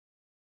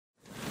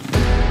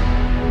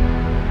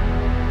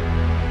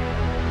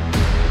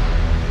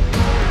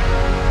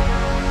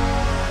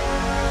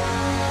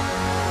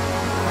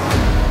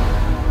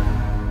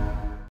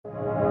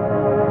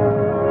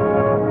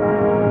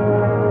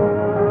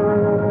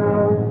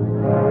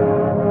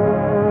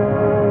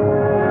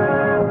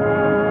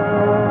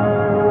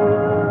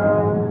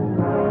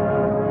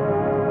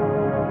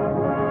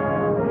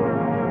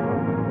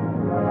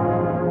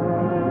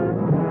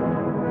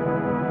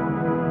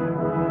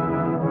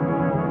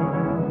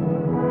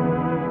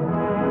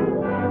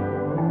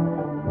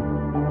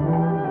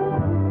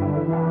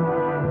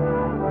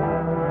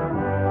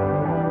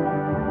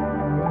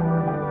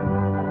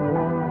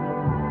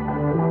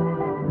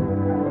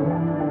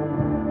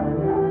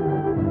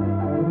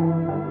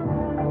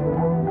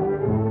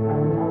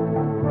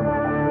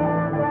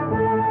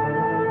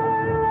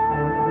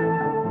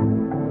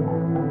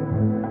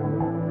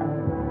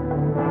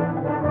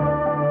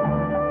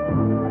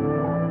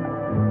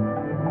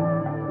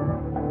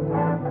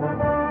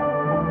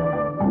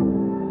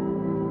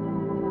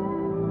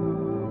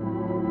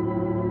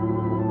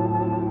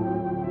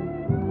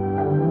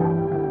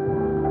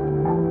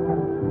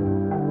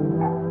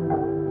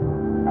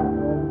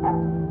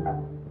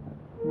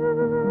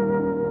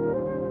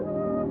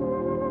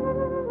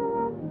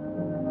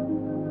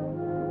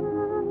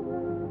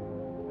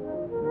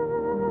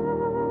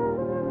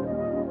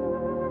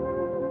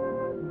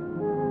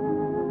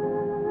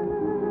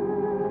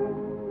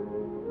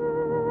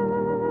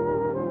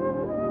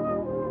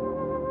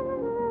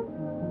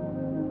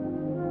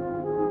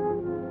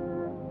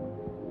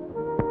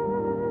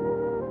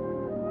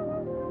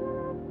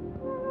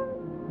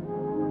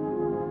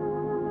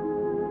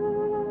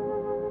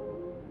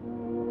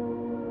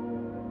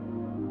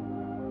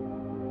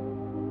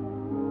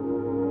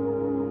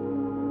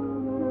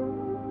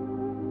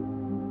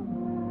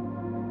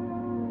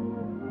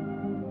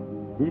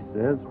He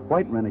says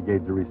white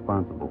renegades are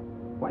responsible.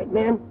 White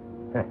man?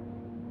 Huh.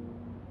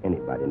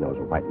 Anybody knows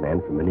a white man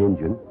from an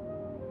Indian.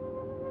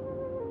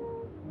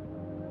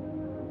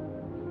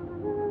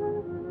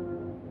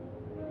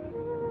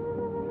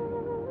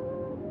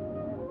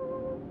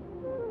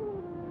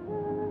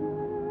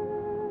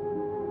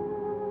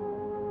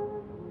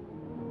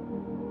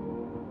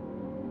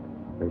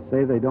 They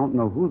say they don't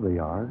know who they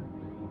are,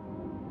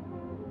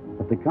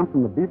 but they come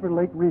from the Beaver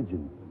Lake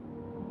region.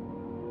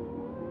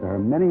 There are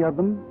many of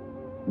them,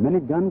 many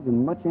guns,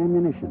 and much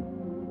ammunition.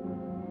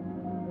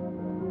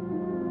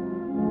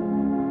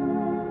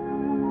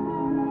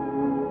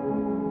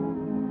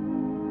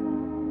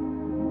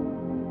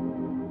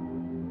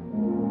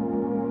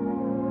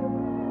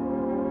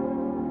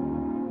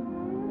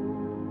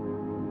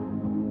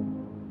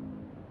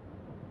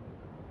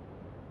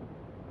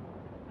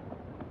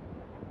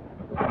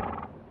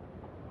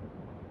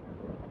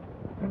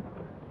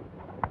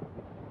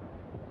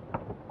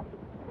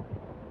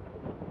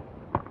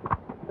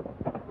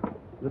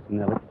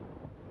 Listen, Elliot.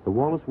 The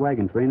Wallace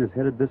wagon train is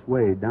headed this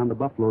way, down the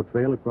Buffalo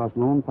Trail across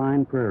Lone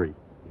Pine Prairie.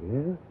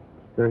 Yeah?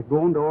 They're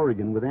going to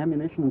Oregon with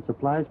ammunition and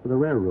supplies for the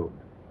railroad.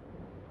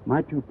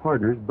 My two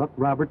partners, Buck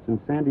Roberts and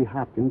Sandy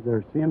Hopkins,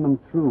 are seeing them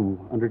through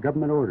under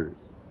government orders.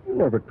 You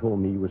never told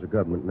me you was a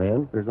government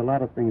man. There's a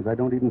lot of things I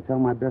don't even tell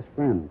my best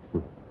friends.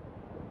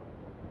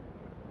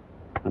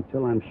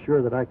 Until I'm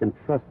sure that I can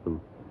trust them.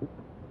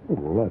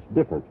 Well, that's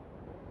different.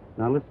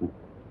 Now, listen.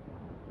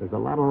 There's a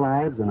lot of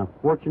lives and a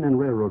fortune in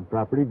railroad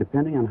property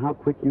depending on how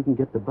quick you can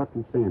get to Buck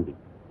and Sandy.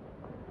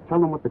 Tell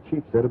them what the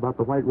chief said about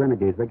the white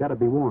renegades. They got to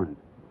be warned.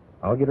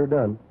 I'll get her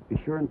done. Be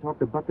sure and talk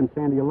to Buck and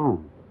Sandy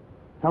alone.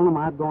 Tell them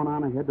I've gone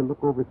on ahead to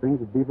look over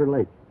things at Beaver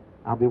Lake.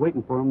 I'll be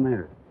waiting for them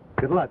there.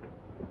 Good luck.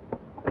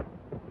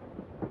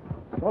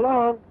 So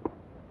long.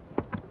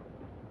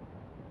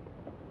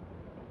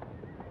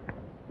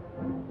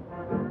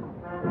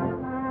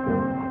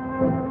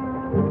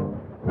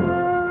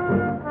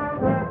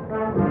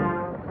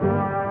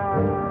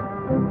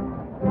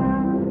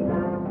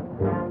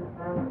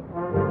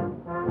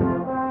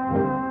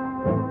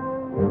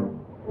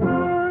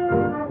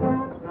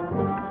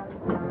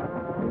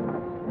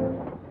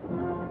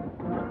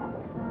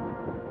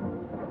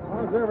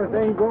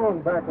 Everything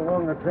going back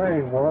along the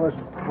train, Wallace?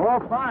 Oh,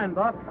 fine,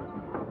 Buck.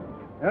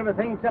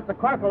 Everything except the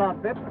Corkle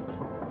outfit.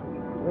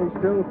 They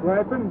still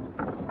flapping?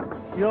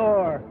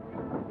 Sure.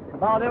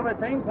 About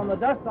everything from the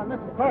dust on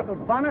Mr.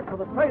 Corkle's bonnet to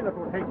the trailer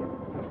will take it.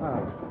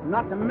 Ah.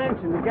 Not to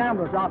mention the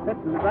gambler's outfit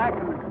in the back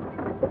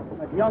and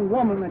that young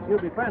woman that you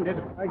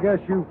befriended. I guess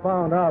you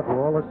found out,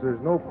 Wallace,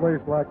 there's no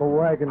place like a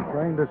wagon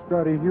train to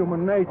study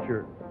human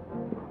nature.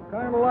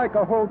 Kind of like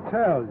a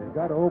hotel. You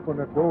got to open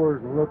the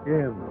doors and look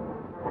in.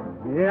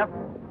 Yep.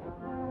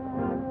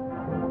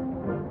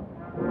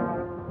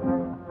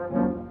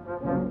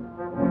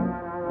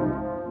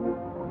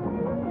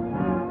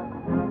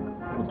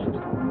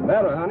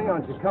 Matter, honey,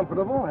 aren't you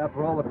comfortable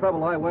after all the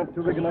trouble I went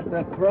to rigging up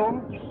that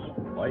throne?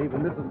 Why,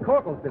 even Mrs.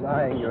 Corkle's been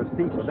eyeing your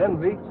seat with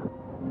envy.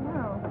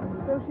 Well,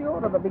 so she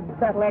ought to have a big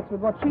battle axe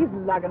with what she's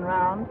lugging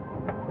around.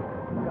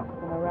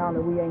 Gossiping around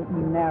that we ain't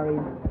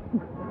married.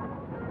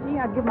 Gee,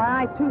 I'd give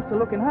my eye tooth to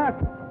look in her.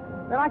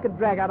 Then I could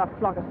drag out a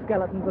flock of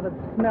skeletons with a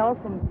smell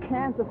from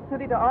Kansas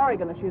City to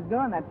Oregon if she was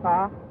going that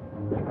far.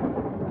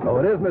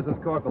 So it is Mrs.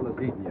 Corkle that's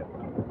eating you.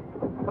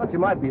 Thought you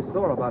might be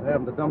sore about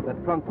having to dump that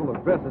trunk full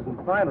of dresses and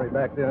finery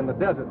back there in the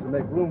desert to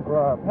make room for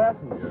our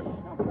passengers.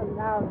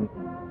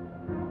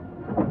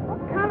 What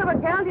kind of a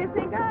gal do you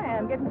think I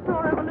am, getting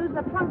sore over losing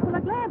a trunk full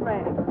of glad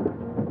rags?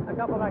 I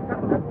got what I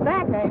got in her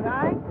back, ain't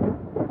I?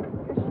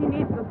 Guess she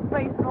needs the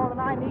space more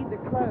than I need the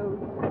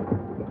clothes.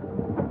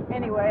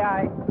 Anyway,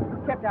 I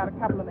kept out a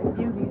couple of my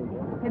beauties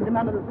and hid them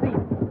under the seat.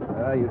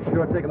 You're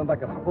sure taking them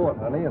like a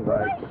sport, honey, and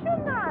Why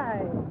shouldn't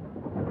I?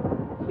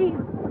 She's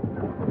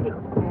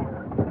kick-ass.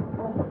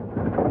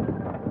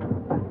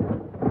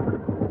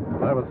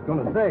 I was going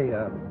to say,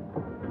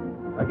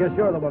 I guess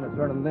you're the one that's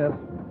earning this.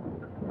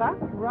 Buck,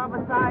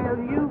 Roberts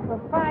IOU for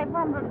 $500.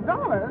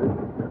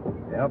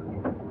 Yep.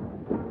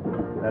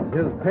 That's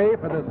his pay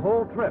for this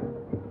whole trip.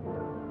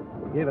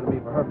 He gave it to me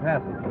for her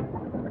passage.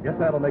 I guess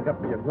that'll make up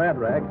for your glad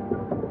rag.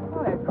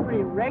 Oh, that's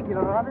pretty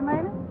regular order,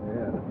 ain't it?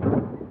 Yeah.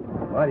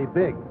 Mighty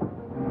big.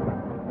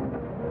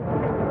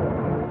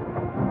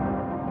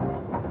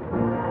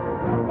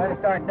 Better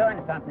start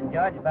doing something,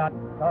 Judge, about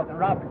talking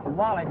Roberts and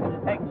Wallace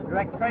into taking the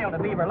direct trail to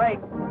Beaver Lake.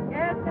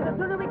 Yes, and the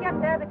sooner we get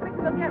there, the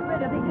quicker we'll get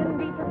rid of the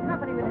indecent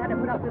company we've had to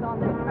put up with on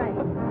this train.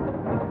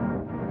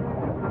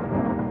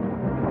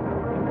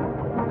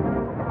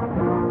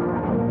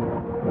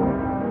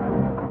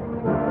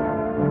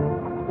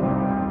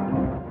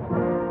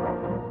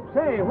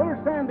 Say,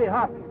 where's Sandy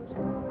Hopkins?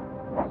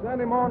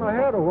 Sent him on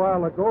ahead a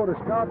while ago to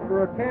scout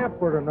for a camp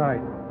for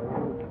tonight.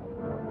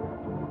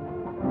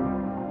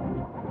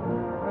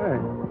 Hey,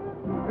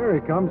 here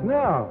he comes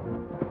now.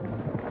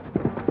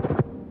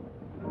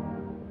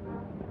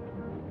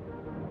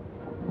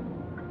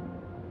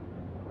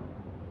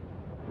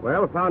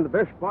 Well, found the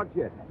best spot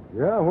yet.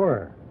 Yeah,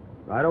 where?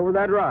 Right over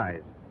that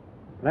rise.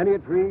 Plenty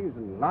of trees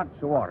and lots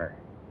of water.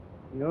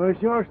 You're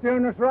sure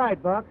steering us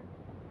right, Buck.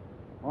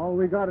 All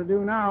we got to do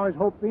now is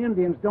hope the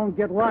Indians don't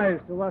get wise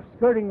to us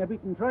skirting the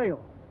beaten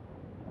trail.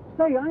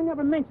 Say, I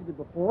never mentioned it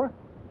before,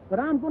 but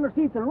I'm going to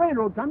see if the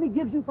railroad company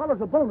gives you fellas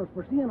a bonus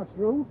for seeing us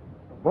through.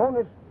 A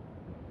bonus?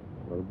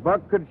 Well,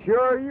 Buck could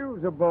sure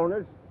use a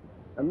bonus.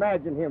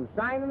 Imagine him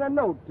signing a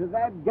note to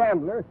that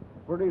gambler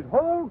for his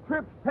whole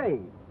trip's pay,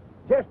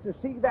 just to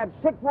see that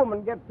sick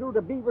woman get through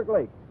to Beaver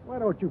Lake. Why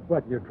don't you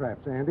button your trap,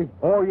 Sandy?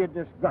 Oh, you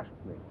disgust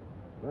me.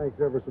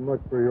 Thanks ever so much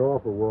for your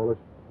offer, Wallace.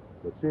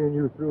 But seeing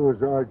you through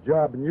is our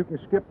job, and you can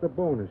skip the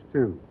bonus,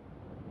 too.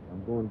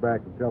 I'm going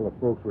back and tell the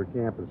folks we're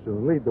camping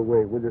soon. Lead the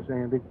way, will you,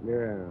 Sandy?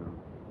 Yeah.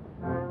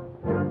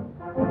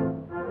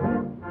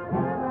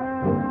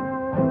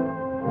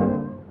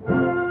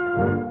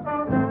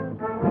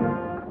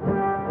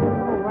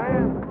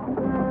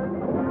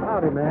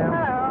 Howdy, ma'am.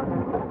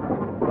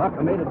 Hello. Buck,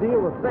 I made a deal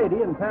with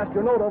Sadie and passed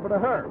your note over to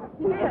her.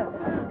 Yes,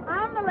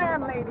 I'm the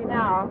landlady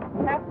now.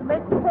 You have to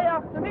make the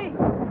payoff to me.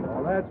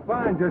 Well, that's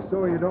fine, just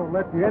so you don't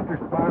let the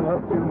interest pile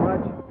up too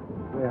much.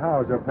 Say,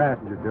 how's our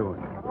passenger doing?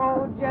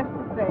 Oh, just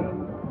the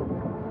same.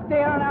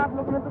 Staring out,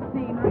 looking at the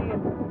scenery,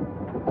 and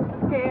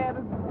scared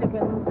as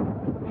dickens.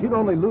 She'd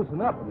only loosen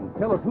up and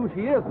tell us who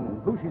she is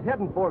and who she's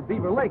heading for at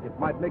Beaver Lake. It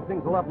might make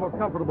things a lot more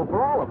comfortable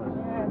for all of us.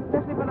 Yeah,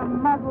 especially with a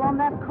muzzle on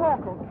that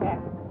Corkle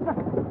cat.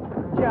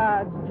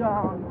 Judge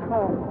John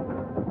Corkle.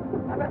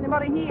 I bet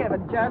anybody he ever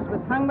judged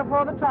was hung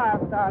before the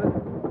trial started.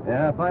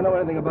 Yeah, if I know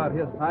anything about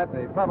his type,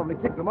 they probably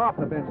kicked him off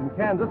the bench in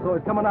Kansas, so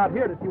he's coming out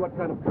here to see what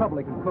kind of trouble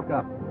he can cook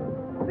up.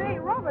 Say,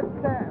 Robert,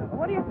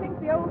 what do you think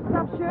the old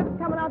stuffed shirt is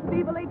coming out to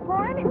Beaver Lake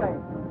for anyway?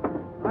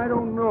 I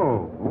don't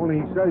know.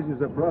 Only he says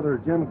he's a brother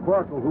of Jim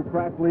Corkle, who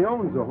practically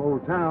owns the whole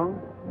town.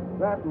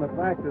 That and the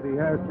fact that he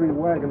has 3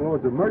 wagon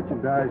loads of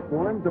merchandise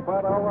for him is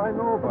about all I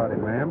know about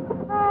him, ma'am.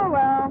 Oh,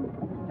 well,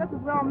 just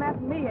as well Matt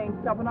and me ain't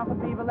stopping off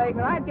at Beaver Lake,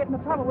 or I'd get into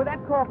trouble with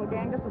that Corkle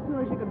gang just as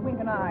soon as you could wink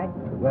an eye.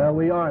 Well,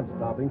 we aren't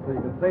stopping, so you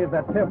can save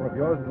that temper of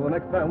yours until the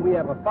next time we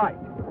have a fight.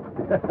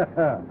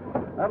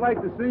 I'd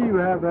like to see you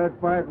have that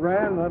fight,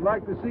 Rand, and I'd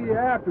like to see you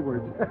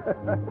afterwards.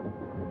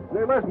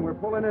 Say, listen, we're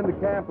pulling into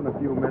camp in a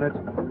few minutes.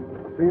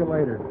 See you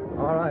later.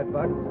 All right,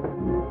 Buck.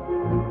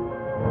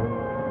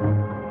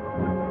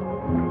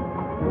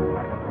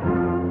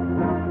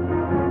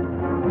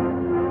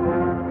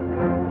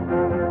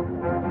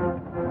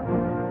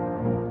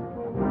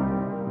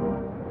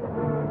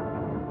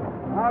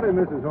 Howdy,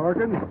 Mrs.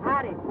 Horkin.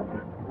 Howdy.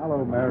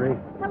 Hello, Mary.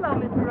 Hello,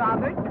 Mr.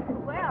 Roberts.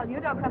 Well, you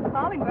don't come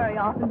calling very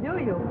often, do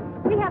you?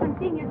 We haven't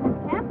seen you since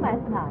camp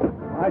last night.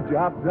 My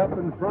job's up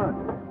in front.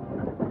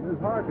 Miss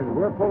Harkins,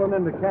 we're pulling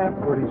into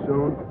camp pretty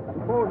soon.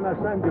 Supposing I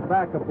send you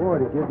back a boy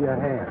to give you a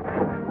hand. I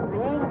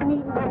ain't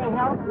needing any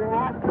help or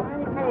asking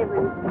any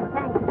favors.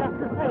 Thanks just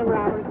the same,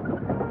 Robert.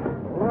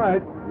 All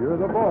right, you're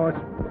the boss.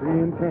 See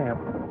you in camp.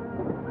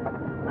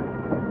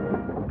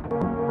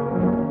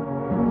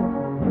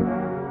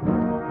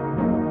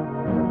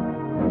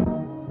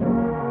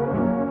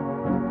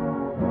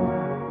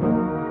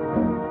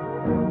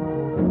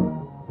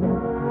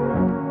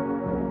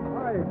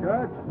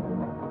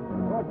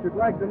 You'd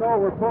like to know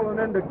we're pulling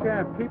into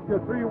camp. Keep your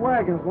 3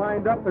 wagons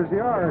lined up as they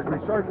are as we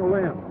circle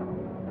in. Hey,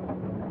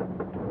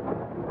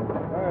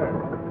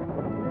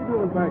 what are you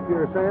doing back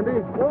here, Sandy?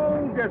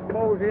 Oh, just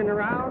moseying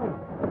around.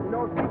 You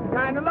know, keep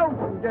kind of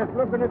lonesome just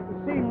looking at the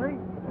scenery.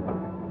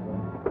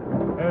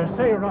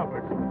 Say,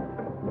 Robert,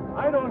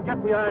 I don't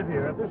get the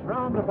idea of this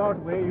roundabout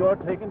way you're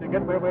taking to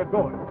get where we're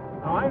going.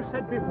 Now, I've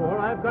said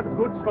before I've got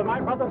goods for my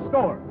brother's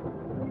store.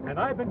 And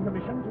I've been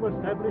commissioned to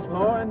establish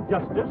law and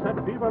justice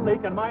at Beaver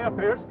Lake, and my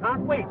affairs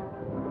can't wait.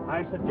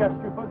 I suggest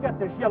you forget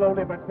this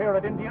yellow-livered pair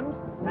of Indians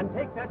and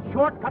take that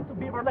shortcut to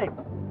Beaver Lake.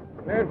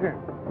 Listen,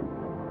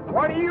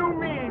 what do you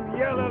mean,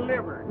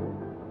 yellow-livered?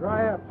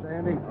 Dry up,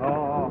 Sandy.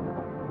 Oh.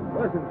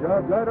 Listen,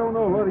 Judge, I don't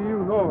know whether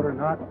you know it or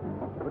not,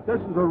 but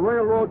this is a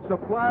railroad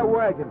supply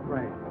wagon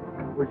train.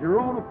 It was your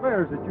own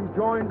affairs that you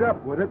joined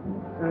up with it,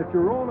 and it's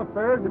your own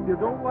affairs if you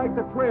don't like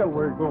the trail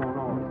we're going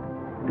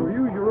on. So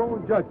use your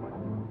own judgment.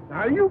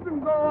 Now, you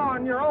can go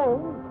on your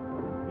own.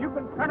 You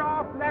can cut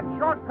off that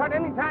shortcut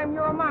anytime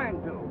you're a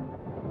mind to.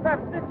 But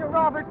Mr.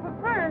 Roberts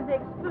prefers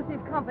the exclusive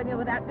company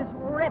with that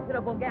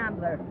disreputable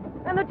gambler.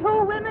 And the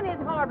 2 women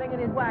he's harboring in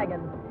his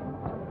wagon.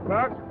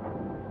 Buck,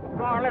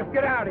 come on, let's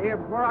get out of here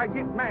before I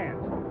get mad.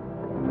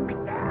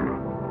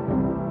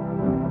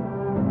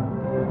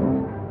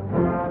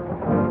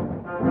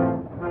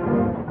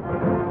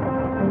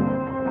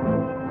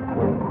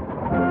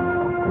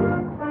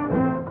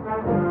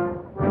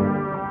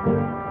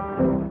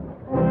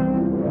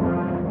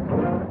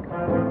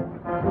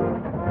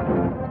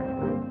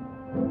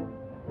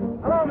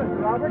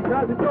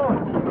 How's it going?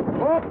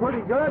 Oh,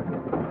 pretty good.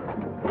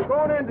 We're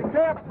going into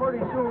camp pretty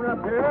soon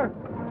up here.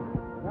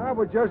 I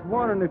was just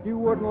wondering if you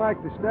wouldn't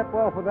like to step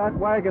off of that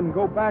wagon and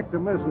go back to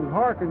Mrs.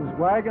 Harkin's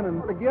wagon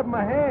and to give him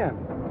a hand.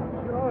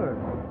 Sure.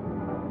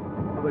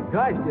 Well, but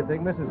gosh, do you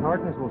think Mrs.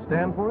 Harkness will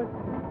stand for it?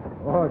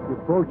 Oh, if you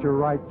approach her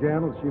right,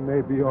 gentle, she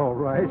may be all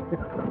right.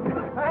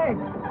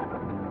 Thanks.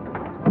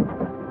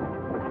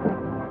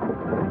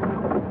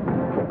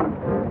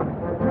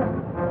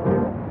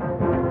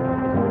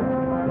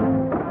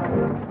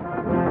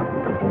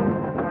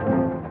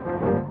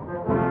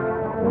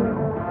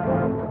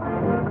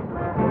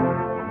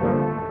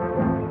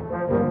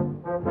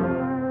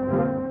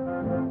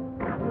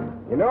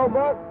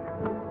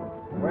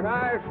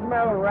 I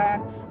smell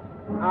rats,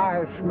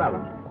 I smell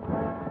them.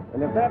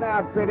 And if that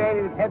outfit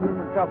ain't heading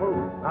for trouble,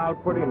 I'll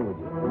put in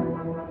with you.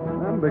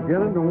 I'm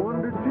beginning to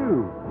wonder,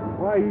 too,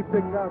 why he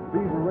picked out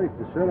Beaver Lake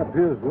to set up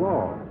his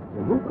law.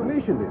 And who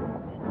commissioned him?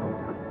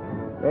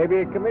 Maybe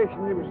he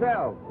commissioned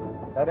himself.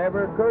 That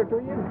ever occur to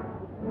you?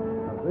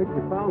 I think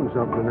you found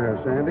something there,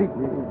 Sandy.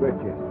 You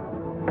betcha.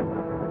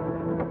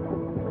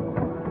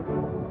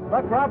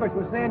 Buck Roberts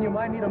was saying you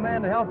might need a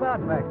man to help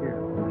out back here.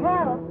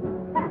 Help?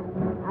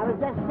 I was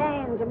just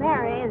saying to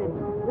Mary that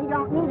we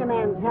don't need a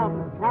man's help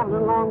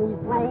traveling along these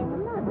plains.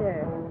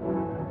 Mother.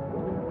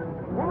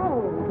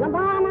 Hey, jump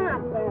on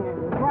out there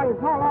before you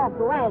pull off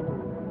the wagon.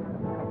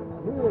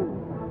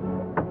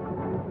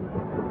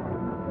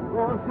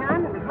 Well,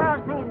 son,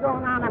 how's things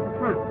going on up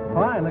front?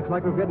 Fine. Looks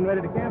like we're getting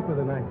ready to camp for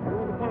the night.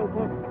 We can't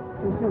get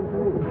too soon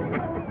for me.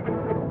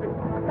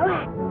 Go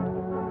on.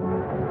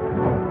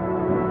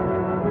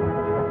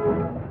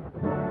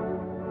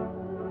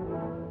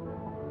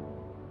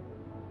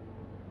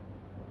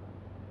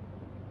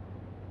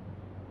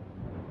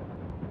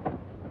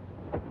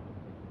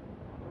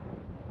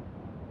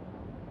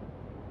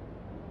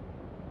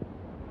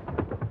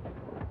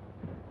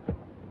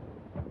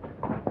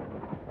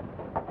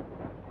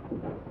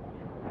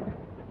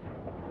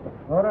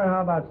 Loder,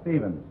 how about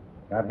Stevens?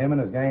 Got him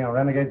and his gang of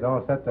renegades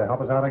all set to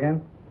help us out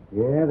again?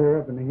 Yeah, they're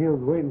up in the hills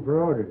waiting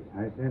for orders.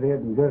 I sent Ed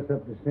and Gus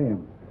up to see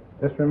him.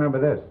 Just remember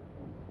this.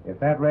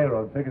 If that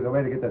railroad figures a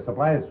way to get the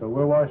supplies through,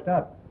 we're washed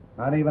up.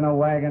 Not even a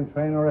wagon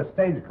train or a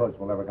stagecoach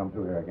will ever come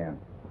through here again.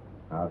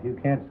 Now, if you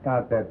can't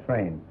scout that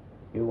train,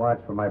 you watch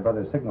for my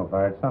brother's signal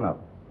fire at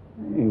sunup.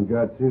 Ain't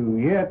got to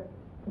yet.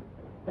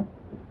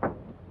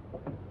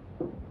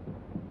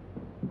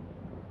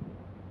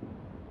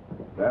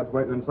 Dad's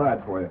waiting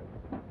inside for you.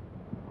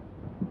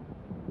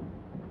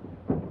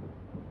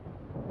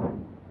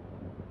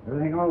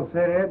 Everything all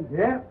set, Ed?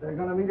 Yeah, they're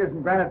going to meet us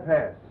in Granite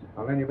Pass.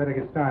 Well, then you better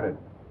get started.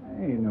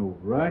 Ain't no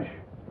rush.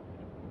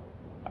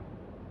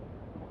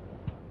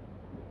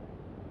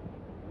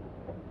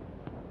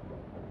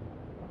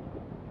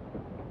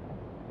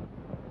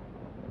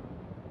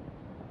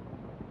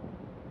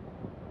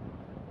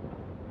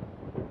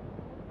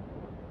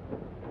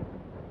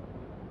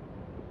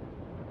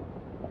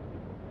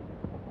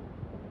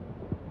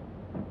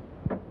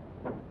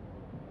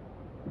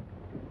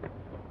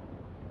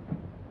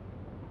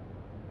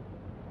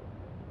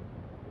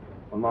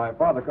 When my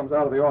father comes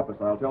out of the office,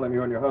 I'll tell him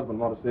you and your husband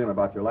want to see him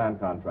about your land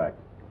contract.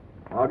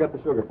 I'll get the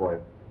sugar for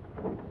you.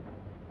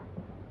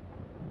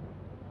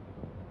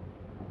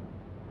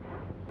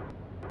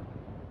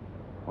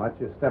 Watch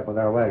your step with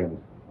our wagons.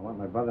 I want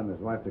my brother and his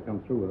wife to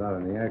come through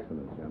without any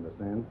accidents, you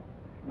understand?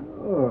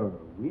 Sure.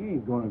 We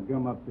ain't going to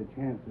gum up the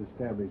chance to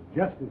establish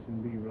justice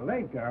in Beaver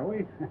Lake, are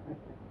we?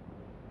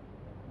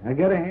 I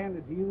got to hand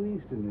it to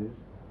you Easterners.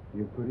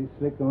 You're pretty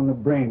slick on the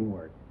brain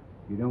work.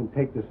 You don't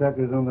take the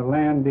suckers on the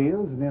land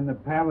deals, and in the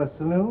Palace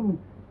Saloon,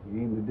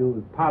 you aim to do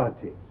with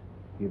politics.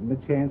 Give them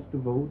a chance to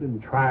vote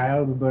and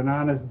trials by an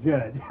honest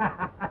judge.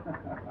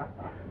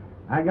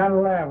 I gotta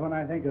laugh when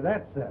I think of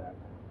that setup.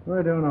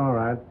 We're doing all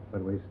right,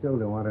 but we still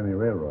don't want any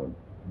railroad.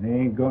 There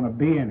ain't gonna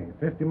be any.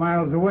 50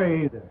 miles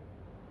away either.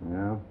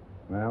 Yeah?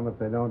 Well, if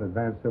they don't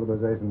advance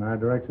civilization in our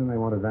direction, they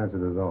won't advance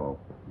it at all.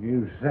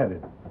 You said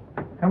it.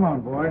 Come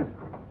on, boys.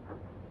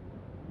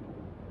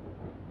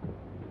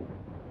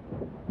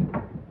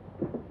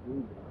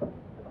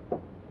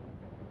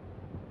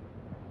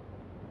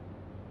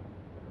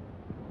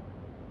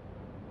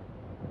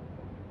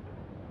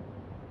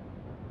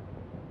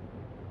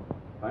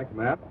 Thank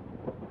you, Matt.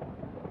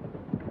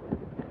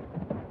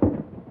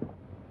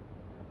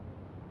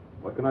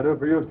 What can I do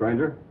for you,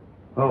 stranger?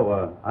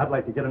 Oh, I'd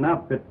like to get an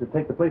outfit to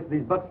take the place of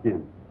these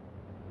buckskins.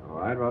 All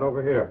right, right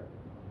over here.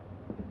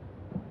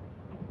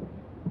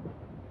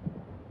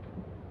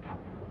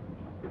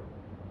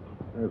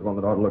 There's one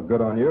that ought to look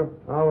good on you.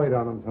 I'll wait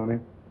on them, Tony.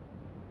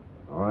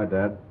 All right,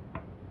 Dad.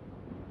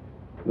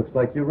 Looks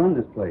like you run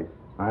this place.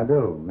 I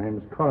do.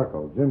 Name's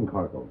Corkle, Jim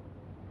Corkle.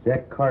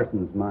 Jack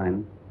Carson's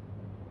mine.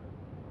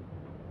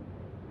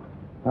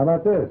 How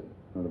about this?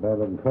 Not a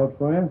bad-looking coat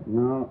for you?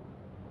 No.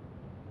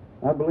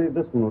 I believe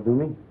this one will do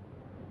me.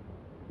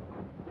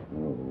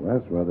 Oh,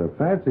 that's rather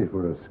fancy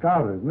for a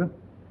scout, isn't it?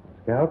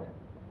 Scout?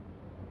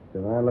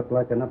 Do I look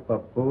like enough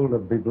of a fool to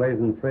be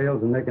blazing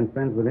trails and making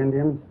friends with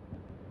Indians?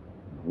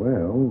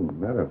 Well,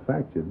 matter of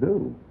fact, you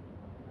do.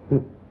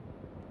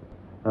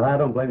 Well, I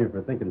don't blame you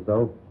for thinking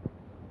so.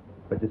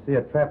 But you see,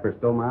 a trapper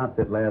stole my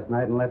outfit last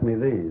night and left me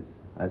these.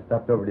 I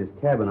stopped over at his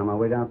cabin on my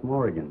way down from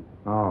Oregon.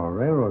 Oh,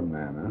 railroad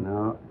man, huh?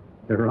 No,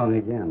 you're wrong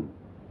again.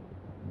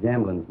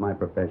 Gambling's my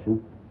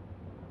profession.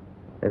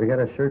 Have you got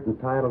a shirt and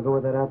tie that'll go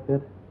with that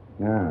outfit?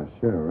 Yeah,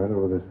 sure. Right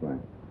over this way.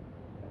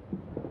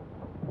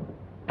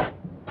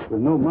 With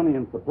no money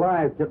and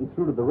supplies getting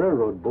through to the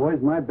railroad boys,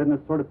 my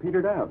business sort of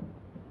petered out.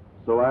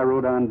 So I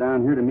rode on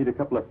down here to meet a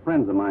couple of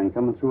friends of mine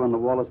coming through on the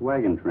Wallace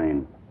wagon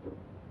train.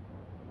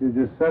 You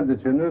just said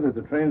that you knew that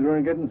the trains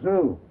weren't getting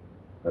through.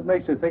 What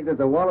makes you think that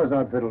the Wallace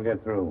outfit will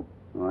get through?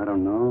 Oh, I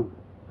don't know.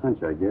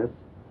 Hunch, I guess.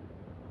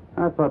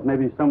 I thought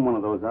maybe some one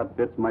of those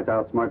outfits might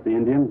outsmart the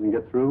Indians and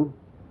get through.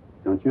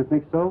 Don't you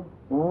think so?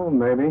 Oh,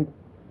 maybe.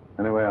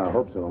 Anyway, I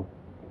hope so.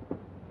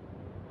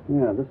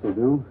 Yeah, this'll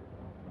do.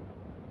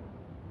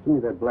 Give me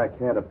that black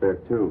hat up there,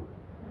 too.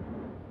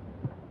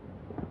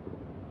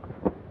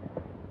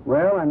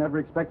 Well, I never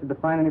expected to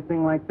find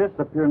anything like this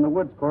up here in the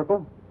woods,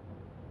 Corkle.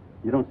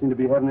 You don't seem to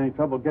be having any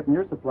trouble getting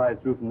your supplies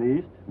through from the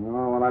east.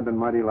 No, well, I've been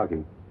mighty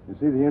lucky. You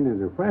see, the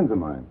Indians are friends of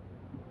mine.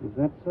 Is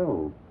that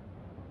so?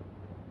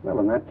 Well,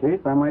 in that case,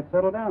 I might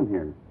settle down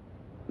here.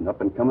 An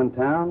up-and-coming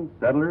town,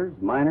 settlers,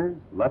 miners,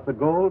 lots of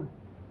gold.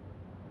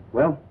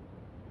 Well,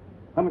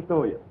 how much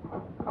owe you?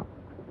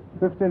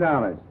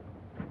 $50.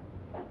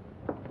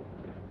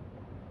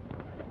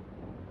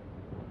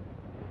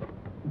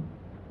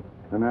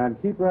 And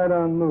I'd keep right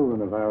on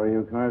moving if I were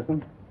you,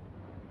 Carson.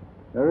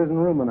 There isn't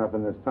room enough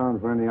in this town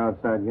for any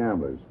outside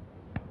gamblers.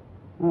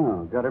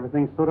 Oh, got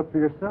everything sewed up for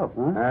yourself,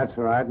 huh? That's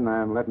right, and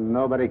I'm letting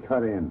nobody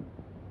cut in.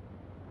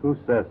 Who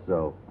says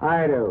so?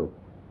 I do.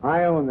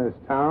 I own this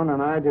town,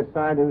 and I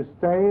decide who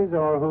stays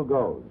or who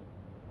goes.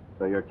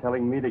 So you're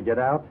telling me to get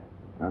out?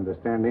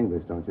 Understand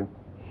English, don't you?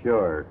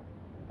 Sure.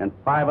 And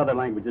 5 other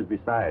languages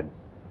besides.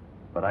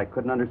 But I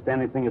couldn't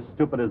understand anything as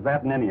stupid as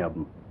that in any of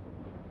them.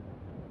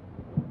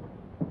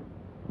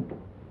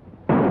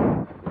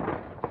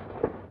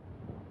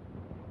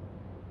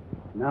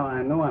 Now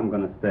I know I'm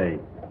going to stay.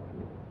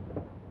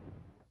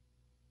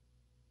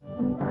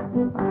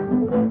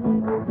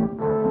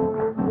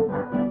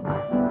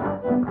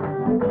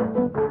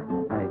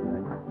 Hey,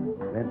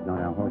 Red's got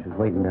our horses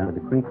waiting down at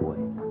the creek away.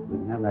 We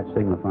can have that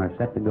signal fire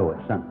set to go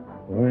at sun.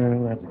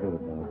 Well, that's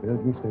good, now,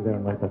 Bill. You stay there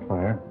and light that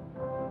fire.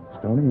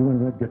 Stoney, you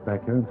and Red get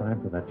back here in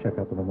time for that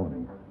checkup in the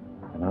morning.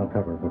 And I'll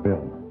cover for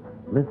Bill.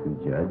 Listen,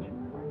 Judge.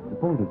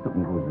 Supposing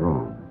something goes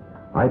wrong.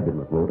 I've been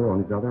with Loder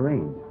on his other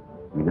range.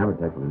 We never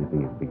tackled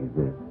anything as big as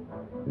this.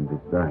 And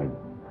besides,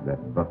 that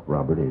Buck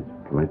Robert is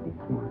plenty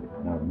smart.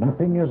 Now,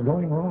 nothing is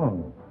going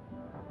wrong.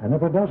 And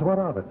if it does, what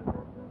of it?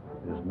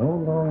 There's no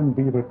law in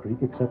Beaver Creek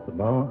except the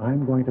law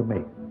I'm going to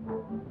make.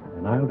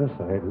 And I'll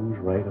decide who's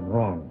right and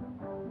wrong.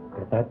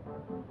 Get that?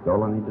 That's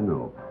all I need to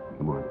know.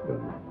 Come on,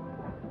 Phil.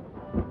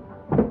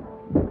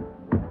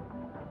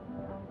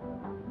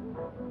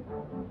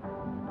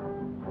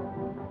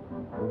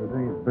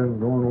 Everything's been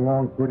going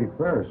along pretty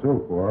fair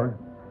so far.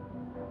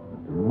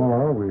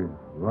 Tomorrow, we're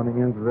running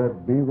into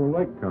that Beaver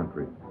Lake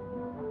country.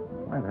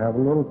 Might have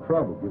a little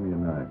trouble. Give me a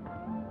knife.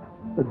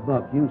 But,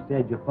 Buck, you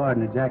said your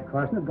partner, Jack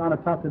Carson, had gone to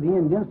talk to the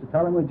Indians to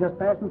tell them we're just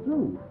passing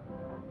through.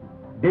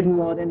 Didn't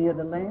want any of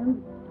the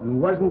land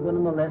and wasn't going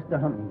to molest the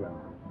hunting ground.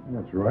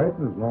 That's right.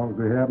 As long as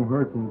we haven't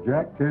heard from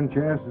Jack 10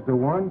 chances to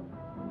 1,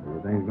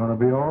 everything's going to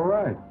be all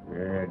right.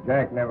 Yeah,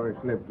 Jack never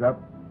slips up.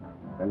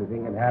 If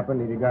anything had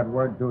happened, he'd have got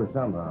word to us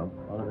somehow.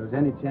 Well, if there's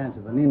any chance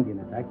of an Indian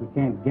attack, we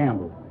can't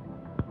gamble on it.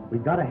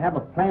 We've got to have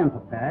a plan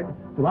prepared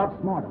to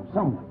outsmart them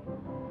some way.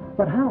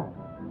 But how?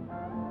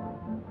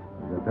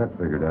 I got that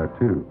figured out,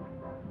 too.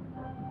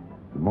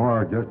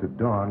 Tomorrow, just at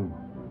dawn,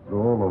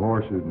 all the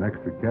horses and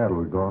extra cattle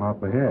are gone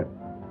up ahead.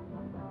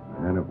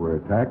 And then if we're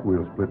attacked,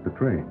 we'll split the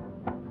train.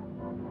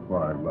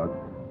 Quiet, Buck.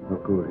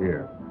 Look who's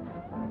here.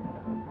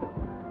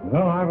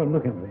 No, I've been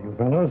looking for you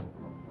fellows.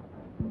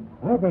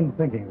 I've been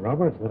thinking,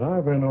 Roberts, that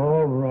I've been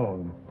all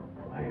wrong.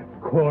 Why,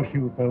 of course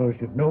you fellows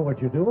should know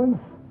what you're doing.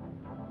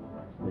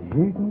 The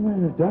heat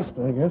and the dust,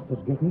 I guess,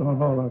 that's getting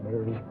on all our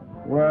nerves.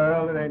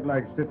 Well, it ain't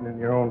like sitting in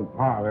your own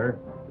parlor,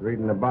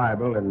 reading the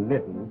Bible and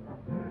knitting.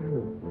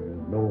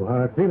 There's no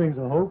hard feelings,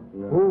 I hope.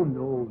 No. Oh,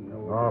 no.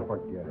 Oh,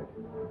 forget it.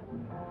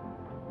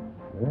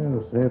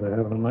 Well, say they're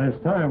having a nice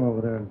time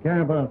over there in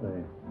camp, aren't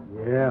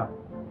they? Yeah.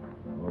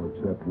 All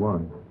except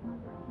one.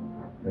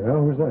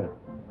 Yeah, who's that?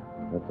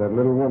 That's that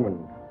little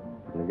woman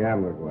in the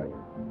gambler's wagon.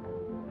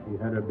 She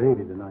had her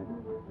baby tonight.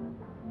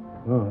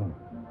 Oh,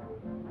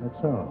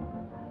 that's all.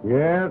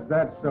 Yes,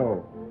 that's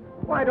so.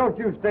 Why don't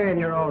you stay in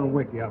your own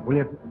wiki up, will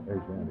you? Hey,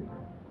 Sandy.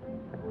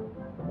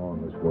 Come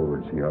on, let's go over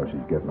and see how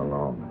she's getting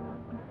along.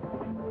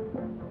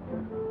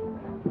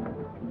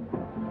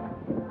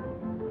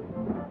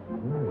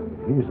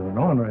 He's an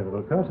ornery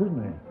little cuss,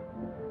 isn't he?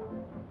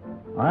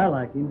 I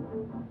like him.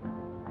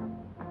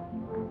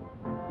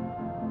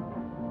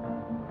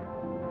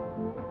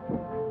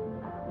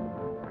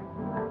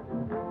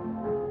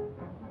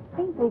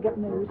 Ain't they got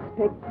no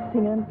respect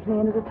singing and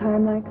playing at a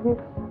time like this?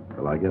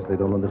 Well, I guess they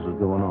don't know this is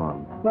going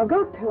on. Well,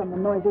 go tell them, the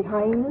noisy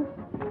hyenas.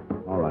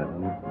 All right,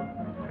 honey.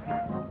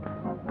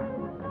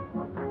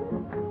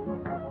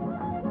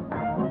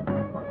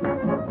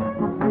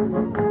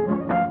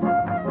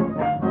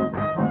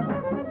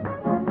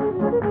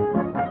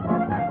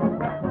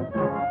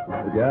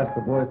 Did you ask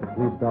the boys to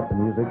please stop the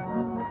music?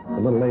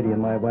 The little lady in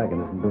my wagon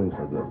isn't doing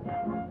so good.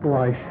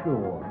 Why,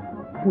 sure.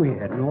 We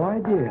had no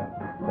idea.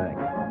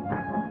 Thanks.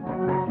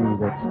 Gee,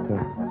 that's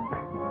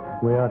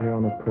tough. Way out here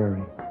on the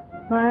prairie.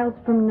 Miles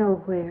from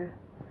nowhere.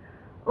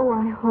 Oh,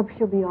 I hope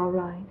she'll be all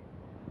right.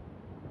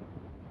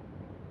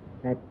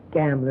 That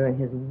gambler and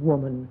his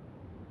woman.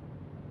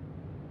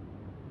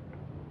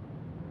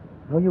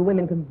 How you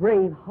women can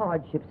brave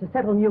hardships, to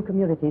settle new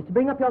communities, to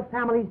bring up your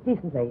families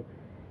decently,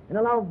 and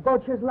allow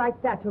vultures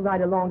like that to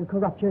ride along to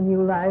corrupt your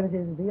new lives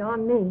is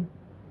beyond me.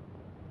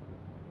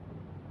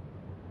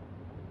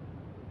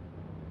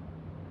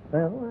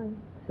 Well,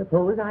 I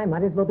suppose I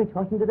might as well be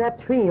talking to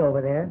that tree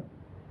over there.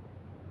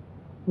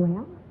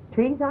 Well,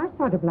 trees are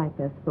sort of like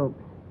us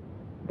folks.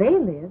 They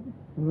live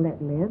and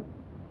let live.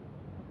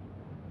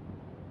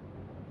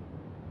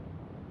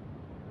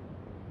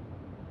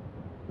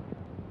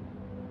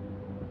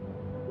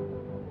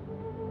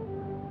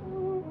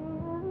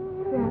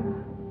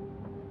 Sarah.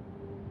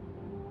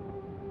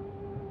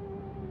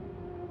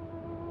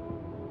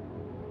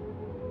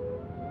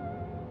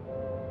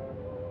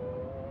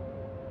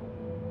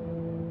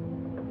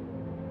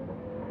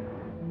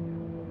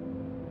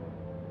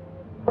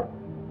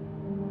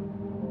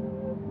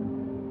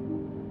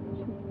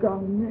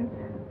 Gone, Ned.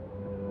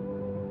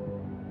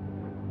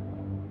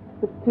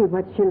 It's too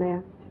much she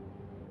left.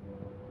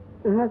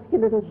 A husky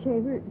little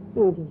shaver,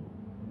 ain't he?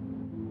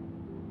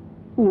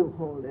 You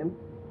hold him.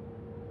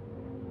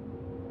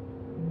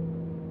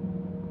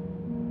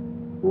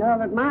 Now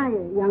that my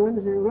young ones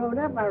are grown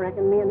up, I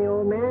reckon me and the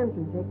old man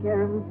can take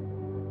care of them.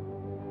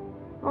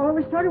 Oh,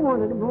 we sort of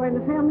wanted a boy in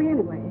the family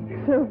anyway.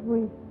 So if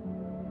we...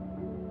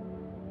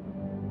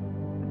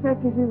 The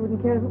fact is, we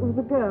wouldn't care if it was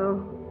a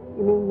girl.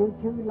 You mean you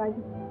two would like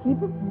to keep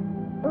him?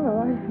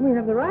 Oh, we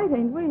have the right,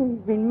 ain't we?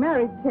 We've been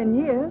married 10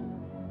 years.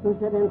 Who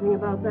said anything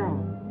about that?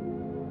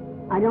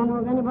 I don't know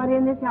of anybody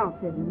in this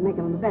outfit who's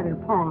making him a better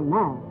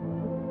paw-in-law.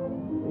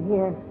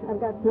 Here,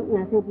 I've got something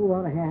I think you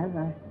ought to have.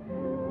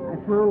 I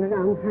found it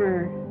on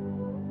her.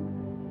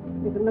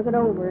 You can look it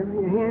over.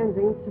 Your hands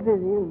ain't so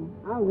busy, and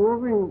I'll go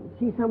over and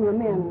see some of the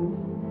men and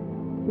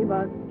see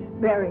about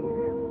burying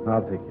her.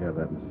 I'll take care of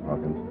that, Mrs.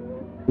 Hawkins.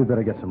 You'd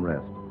better get some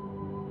rest.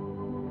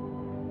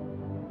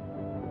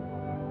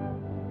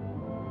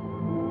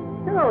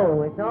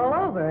 So, it's all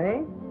over,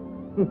 eh?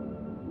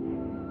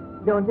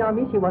 Don't tell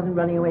me she wasn't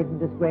running away from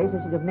disgrace,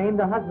 or she'd have named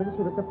the husband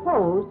she was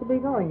supposed to be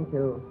going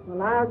to.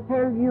 Well, I'll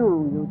tell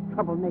you, you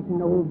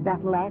troublemaking old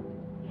battle axe.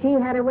 She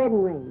had a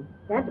wedding ring.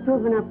 That's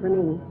proof enough for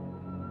me.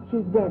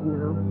 She's dead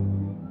now.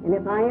 And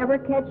if I ever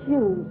catch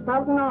you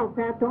spouting off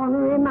that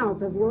ornery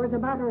mouth of yours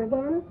about her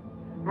again,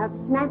 I'll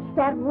snatch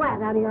that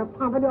rat out of your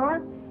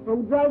pompadour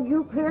and drag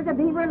you clear to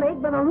Beaver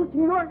Lake by the roots of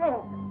your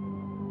hair.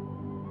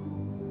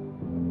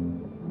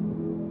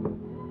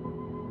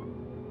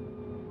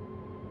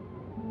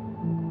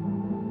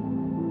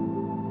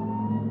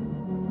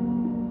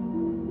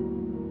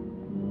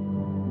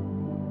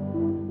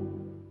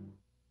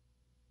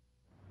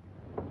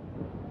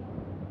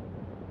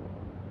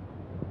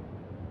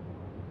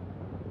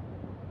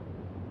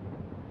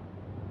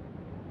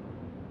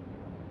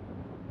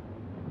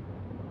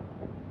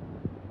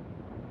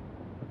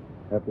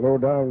 That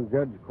low-down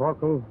Judge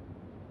Corkle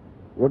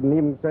wouldn't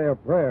even say a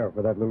prayer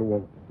for that little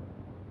woman.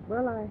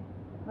 Well, I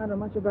don't know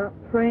much about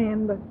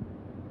praying, but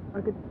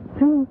I could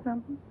sing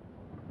something.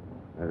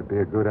 That'd be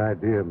a good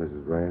idea,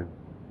 Mrs. Ray.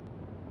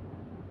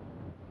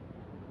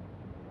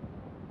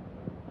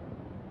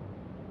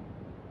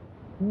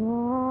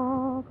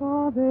 Rock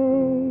of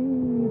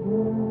ages,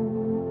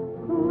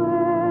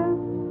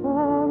 rest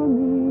for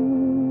me.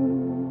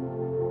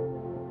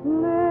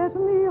 Let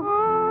me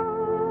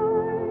hide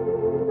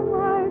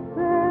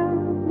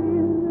myself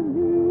in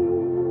thee.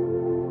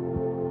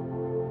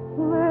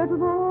 Let the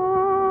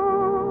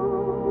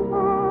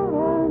water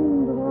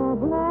and the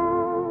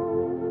blood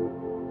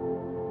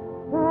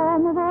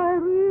from thy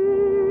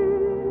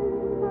riven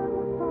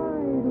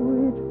side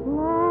which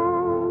flows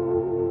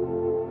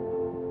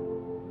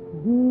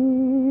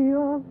be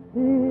of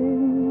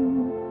sin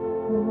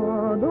the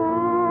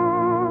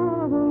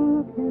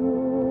double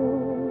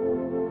cure.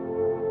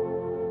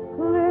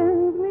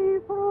 Cleanse me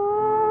from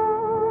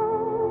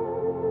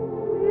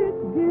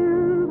its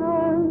guilt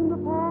and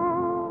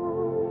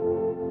harm.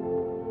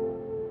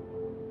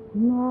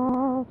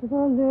 Not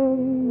the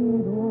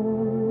labor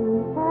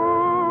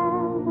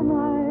of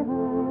my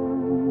hand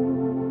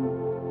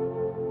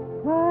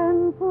can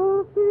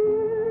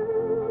fulfill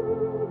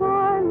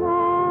thy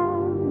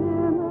love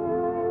in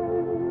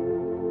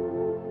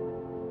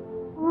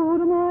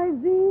would my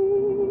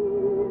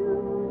zeal,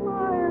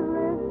 my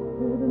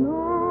rested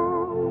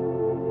know,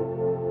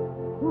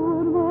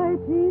 would my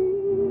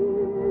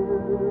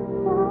tears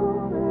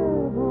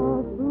forever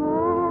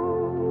flow,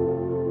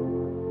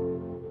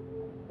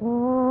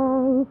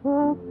 all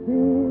for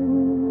sin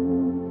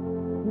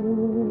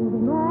could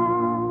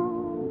not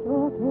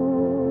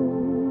atone.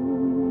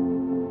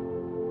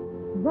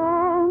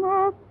 Thou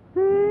must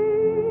save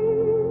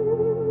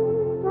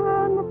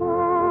and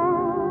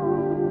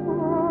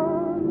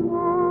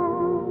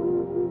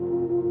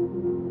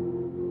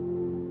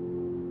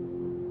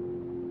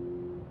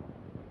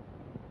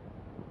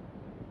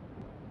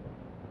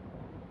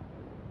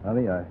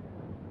Honey, I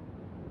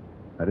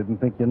didn't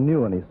think you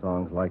knew any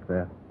songs like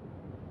that.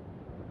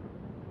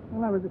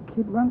 Well, I was a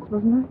kid once,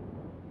 wasn't I?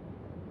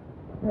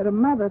 I had a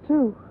mother,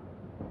 too.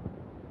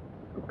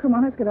 Oh, come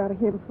on, let's get out of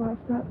here before I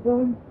start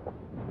falling.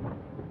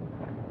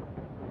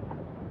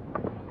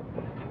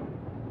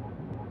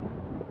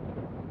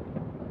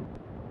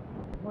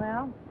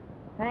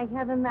 Thank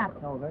heaven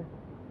that's over.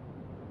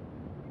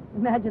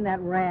 Imagine that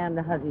Rand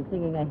hussy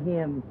singing a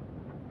hymn.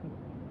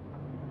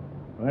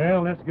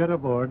 Well, let's get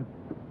aboard.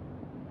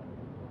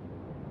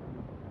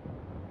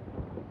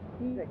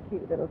 He's a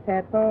cute little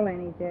tadpole,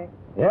 ain't he, Jack?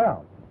 Yeah.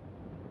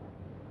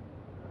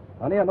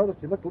 Honey, I noticed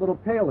you looked a little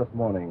pale this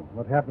morning.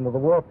 What happened to the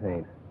war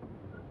paint?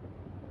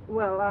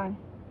 Well, I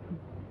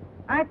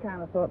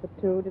kind of thought the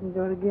two didn't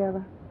go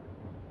together.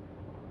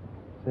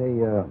 Say,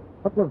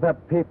 what was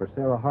that paper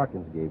Sarah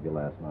Harkins gave you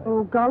last night?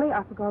 Oh, golly,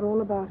 I forgot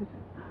all about it.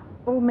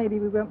 Oh, maybe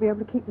we won't be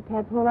able to keep the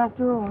tadpole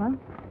after all, huh?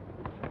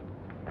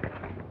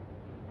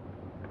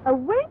 A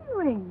wedding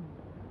ring.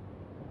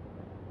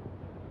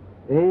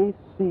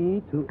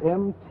 AC to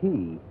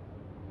MT.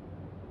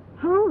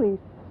 Holy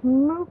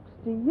smokes,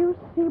 do you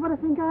see what I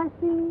think I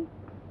see?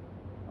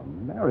 A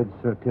marriage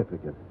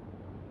certificate.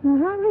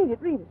 Read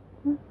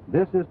it.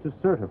 This is to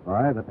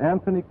certify that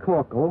Anthony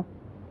Corkle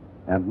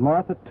and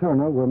Martha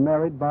Turner were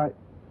married by...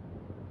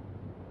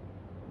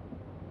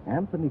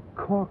 Anthony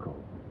Corkle?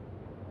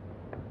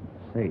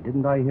 Say,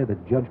 didn't I hear the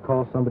judge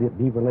call somebody at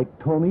Beaver Lake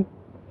Tommy?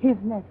 His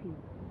nephew.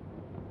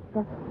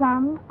 The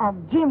son of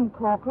Jim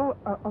Corkle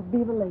of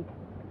Beaver Lake.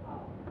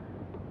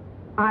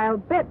 I'll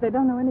bet they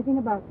don't know anything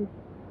about this.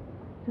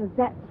 So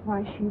that's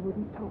why she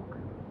wouldn't talk.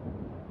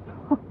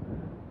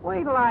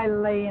 Wait till I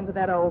lay into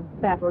that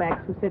old battle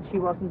axe who said she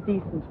wasn't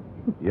decent.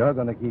 You're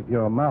going to keep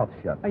your mouth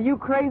shut. Are you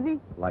crazy?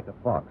 Like a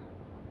fox.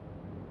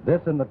 This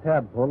and the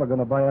tadpole are going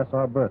to buy us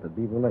our berth at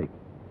Beaver Lake.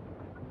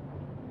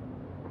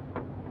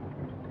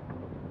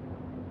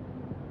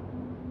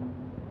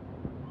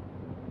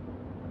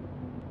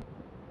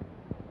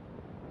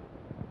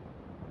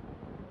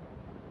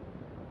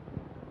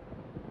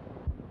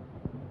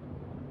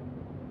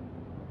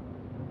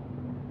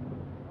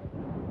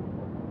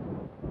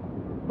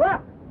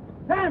 Look!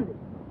 Sandy!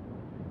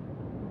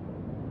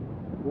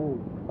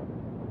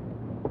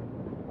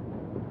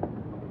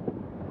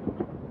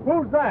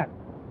 Who's that?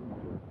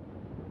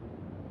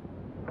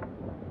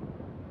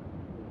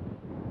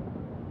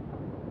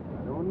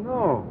 I don't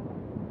know.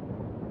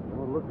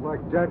 Don't look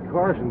like Jack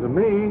Carson to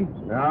me.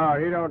 No,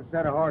 he don't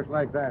set a horse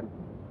like that.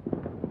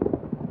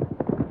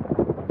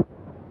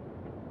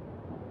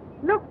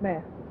 Look,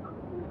 Mayor.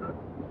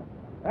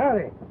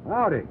 Howdy.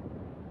 Howdy.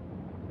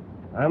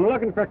 I'm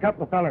looking for a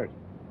couple of fellers.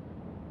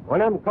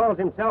 One of them calls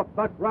himself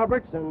Buck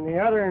Roberts, and the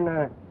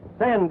other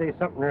Sandy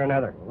something or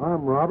another. Well,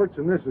 I'm Roberts,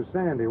 and this is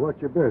Sandy.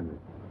 What's your business?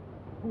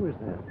 Who is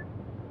that?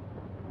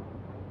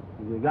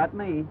 You got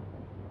me.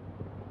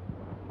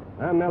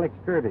 I'm Alex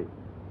Kirby.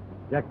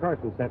 Jack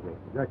Carson sent me.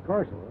 Jack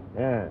Carson,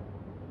 huh? Yeah.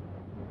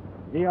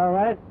 Is he all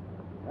right?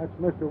 That's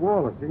Mr.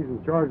 Wallace. He's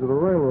in charge of the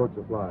railroad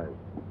supplies.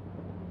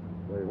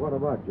 Say, what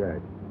about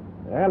Jack?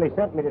 Well, he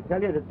sent me to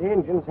tell you that the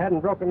Indians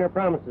hadn't broken their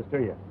promises to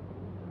you.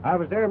 I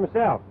was there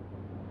myself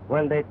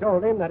when they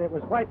told him that it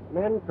was white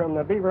men from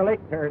the Beaver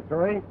Lake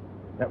territory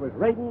that was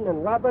raiding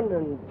and robbing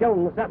and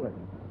killing the settlers.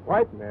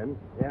 White men?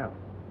 Yeah.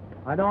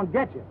 I don't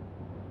get you.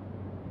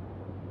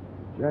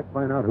 Jack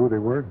find out who they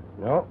were?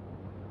 No.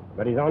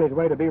 But he's on his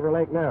way to Beaver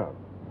Lake now.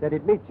 Said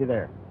he'd meet you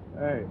there.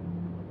 Hey.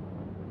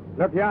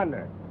 Look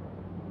yonder.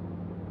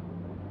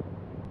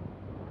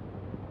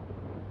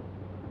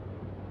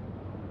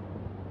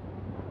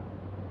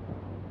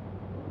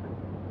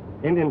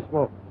 Indian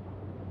smoke.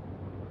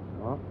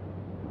 No.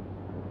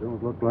 It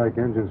don't look like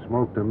engine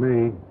smoke to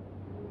me.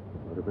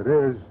 But if it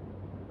is...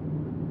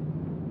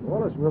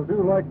 Wallace, we'll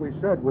do like we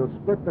said. We'll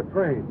split the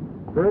train.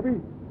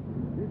 Kirby,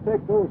 you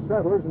take those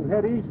settlers and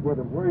head east with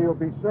them where you'll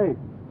be safe.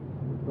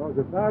 Because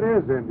if that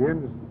is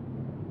Indians,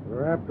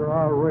 they're after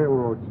our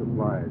railroad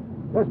supplies.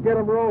 Let's get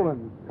them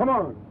rolling. Come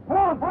on. Come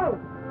on, fellas.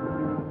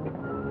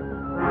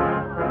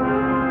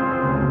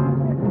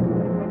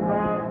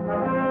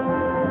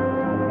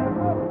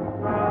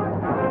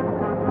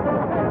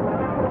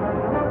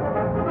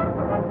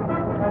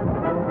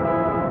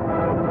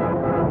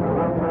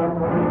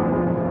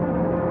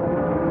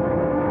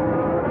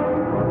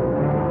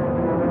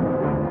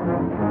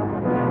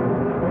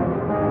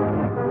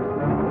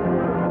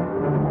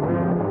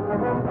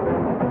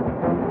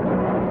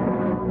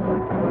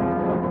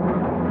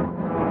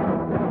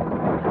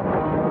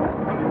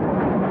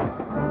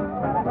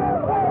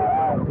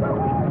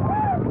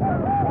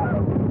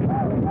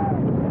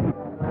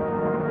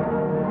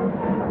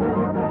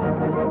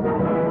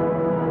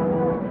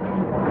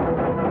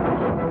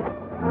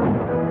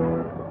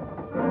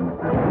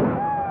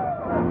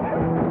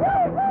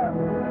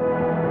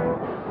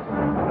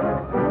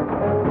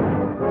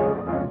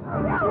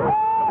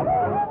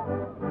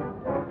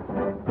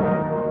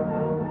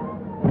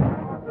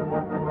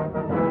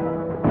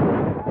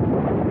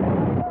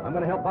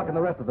 Buck and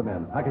the rest of the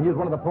men. I can use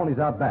one of the ponies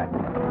out back.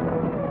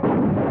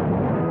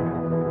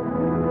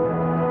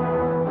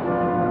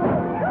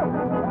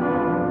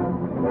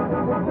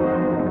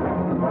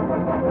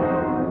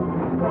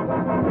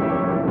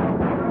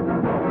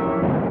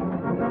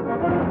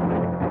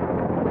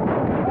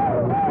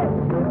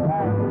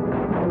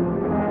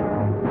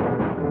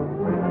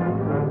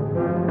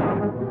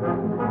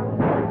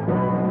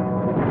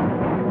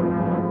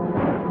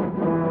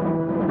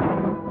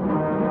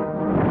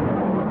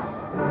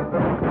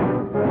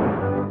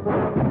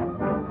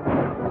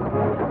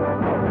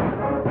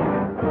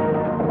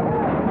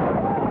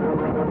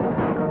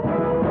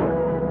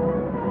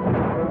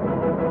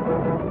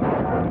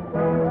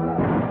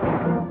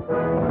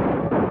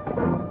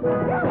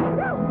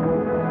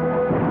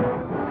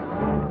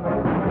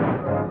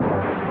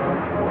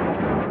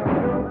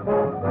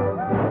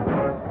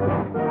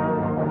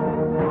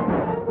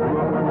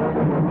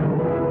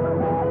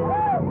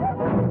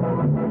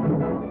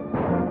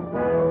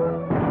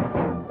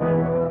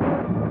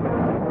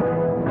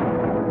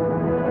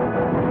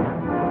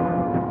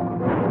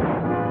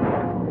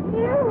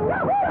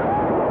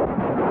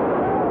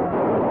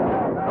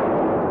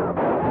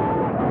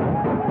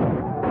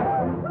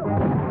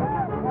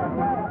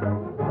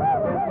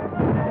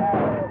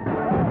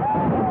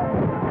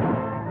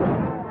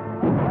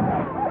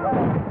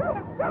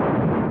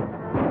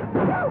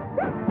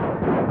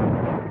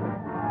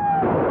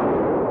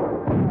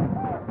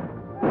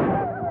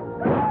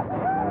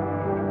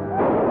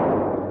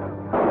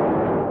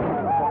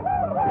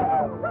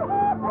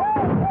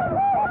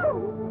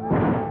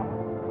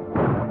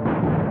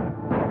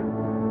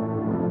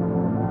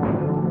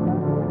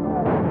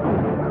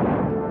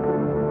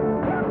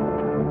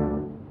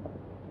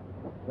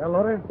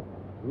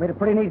 made a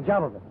pretty neat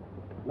job of it.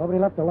 Nobody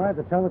left alive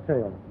to tell the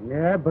tale.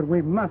 Yeah, but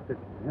we mustered.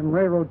 Them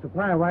railroad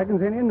supply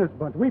wagons ain't in this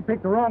bunch. We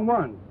picked the wrong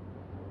ones.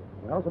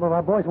 Well, some of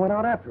our boys went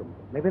out after them.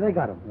 Maybe they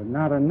got them. But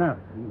not enough.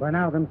 And by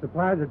now, them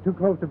supplies are too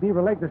close to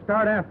Beaver Lake to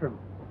start after them.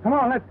 Come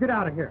on, let's get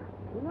out of here.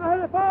 Let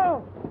it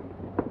fall!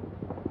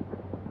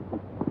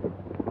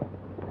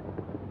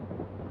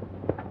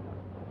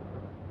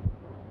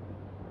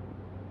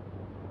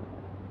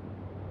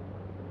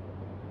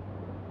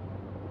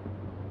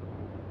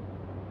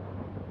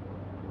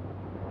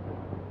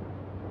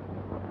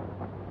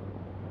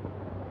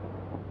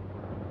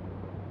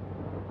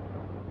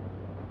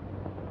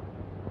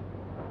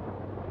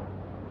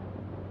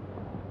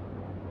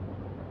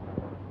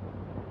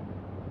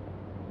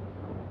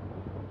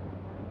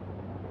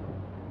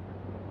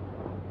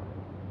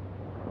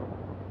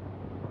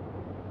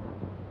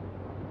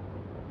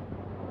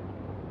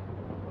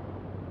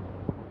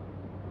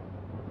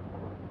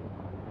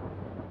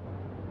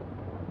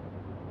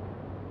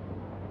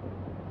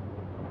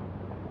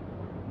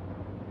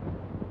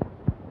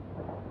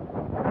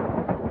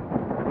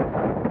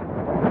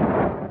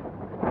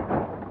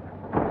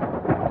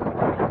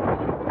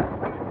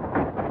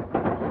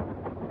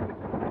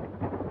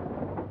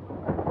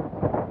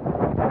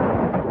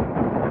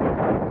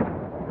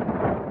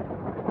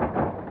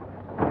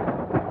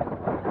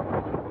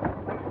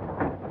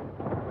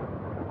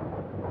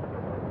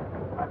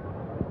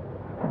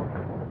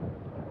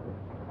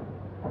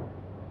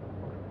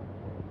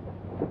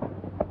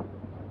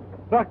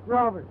 Buck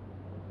Roberts.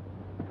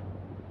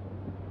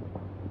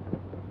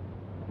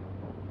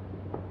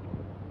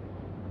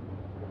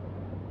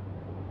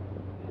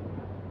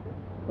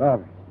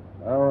 Bobby,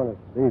 I want to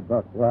see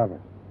Buck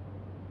Roberts.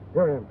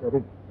 You're him,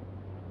 Kirby.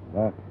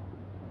 Buck,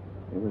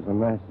 it was a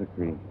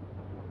massacre.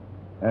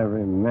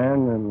 Every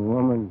man and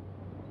woman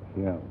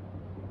killed.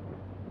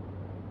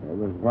 It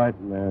was white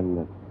man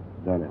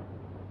that done it.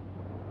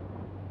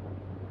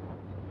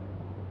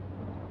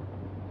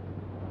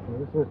 Well,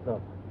 this is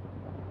tough.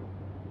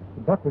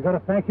 Buck, we got to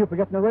thank you for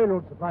getting the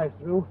railroad supplies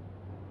through.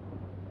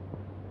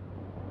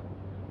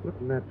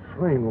 Splitting that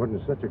train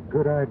wasn't such a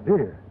good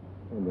idea.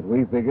 But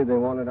we figured they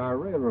wanted our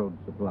railroad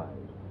supplies.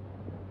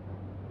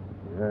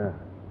 Yeah.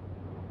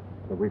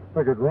 But we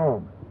figured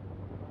wrong.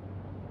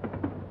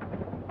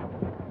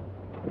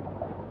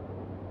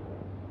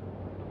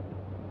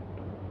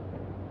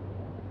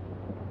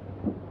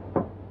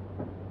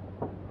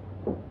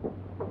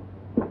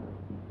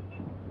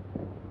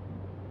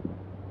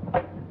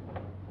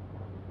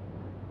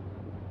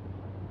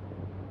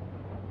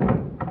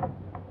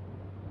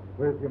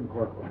 Where's Jim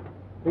Corkle?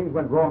 Things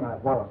went wrong on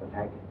that Wallace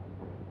attack.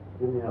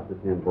 In the office,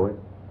 in, boys.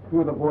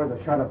 Two of the boys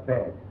are shot up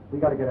bad. We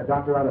got to get a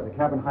doctor out of the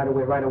cabin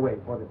hideaway right away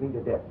before they bleed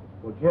to death.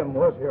 Well, Jim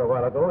was here a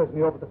while ago. Isn't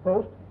he over at the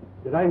post?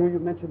 Did I hear you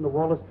mention the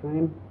Wallace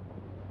train?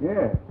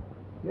 Yeah.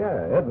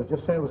 Yeah, Ed was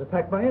just saying it was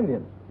attacked by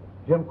Indians.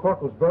 Jim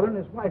Corkle's brother and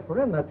his wife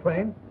were in that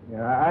train.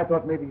 Yeah, I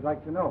thought maybe you'd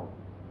like to know.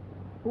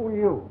 Who are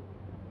you?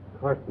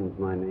 Carson's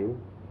my name.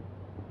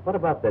 What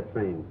about that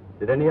train?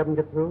 Did any of them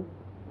get through?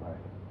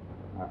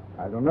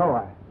 I don't know.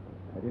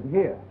 I didn't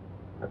hear.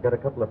 I've got a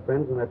couple of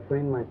friends on that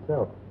train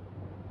myself.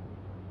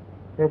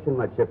 Cash in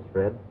my chips,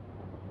 Fred.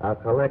 I'll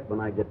collect when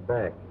I get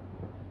back.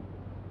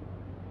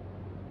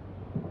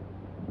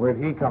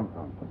 Where'd he come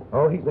from?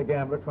 Oh, he's a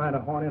gambler trying to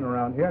horn in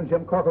around here, and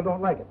Jim Corkle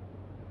don't like it.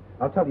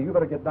 I'll tell you, you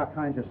better get Doc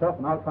Hines yourself,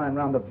 and I'll try and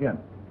round up Jim.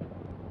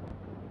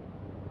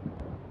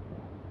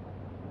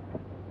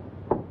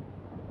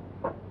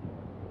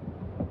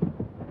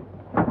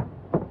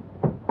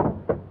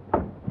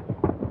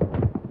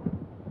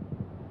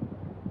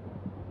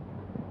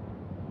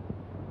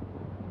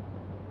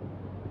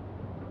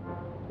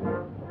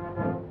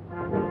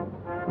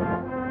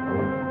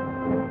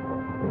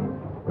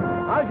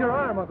 How's your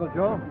arm, Uncle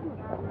Joe?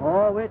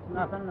 Oh, it's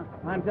nothing.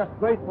 I'm just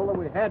grateful that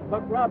we had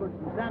Buck Roberts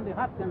and Sandy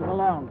Hopkins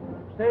along,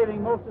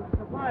 saving most of the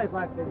supplies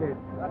like they did.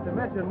 Not to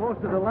mention most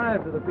of the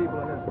lives of the people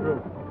in this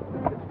group.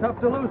 It's tough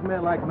to lose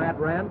men like Matt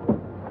Rand.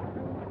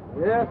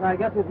 Yes, I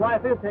guess his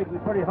life is taking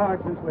it pretty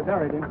hard since we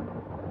buried him.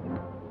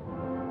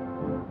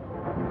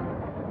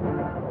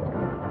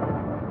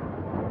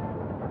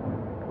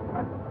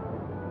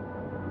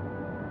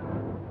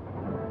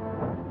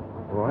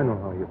 Oh, I know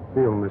how you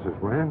feel, Mrs.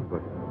 Rand,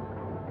 but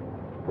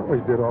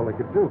boys did all they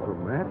could do for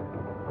Matt.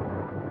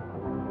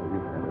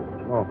 You've had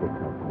an awful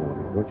tough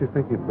morning. Don't you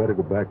think you'd better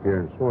go back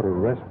there and sort of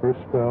rest for a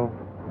spell?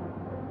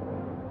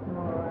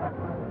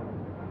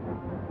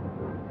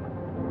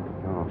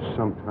 Oh,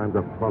 sometimes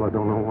a fella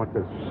don't know what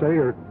to say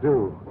or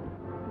do.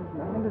 There's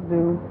nothing to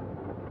do.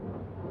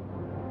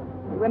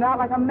 He went out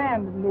like a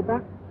man, didn't he,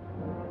 Buck?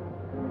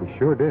 He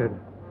sure did.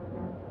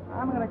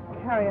 I'm going to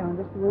carry on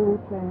just the way we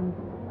planned.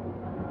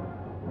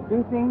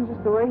 Do things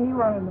just the way he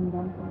wanted them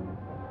done.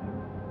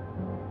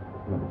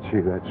 Oh,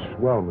 gee, that's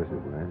swell,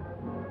 Mrs. Rand.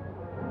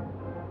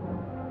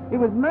 He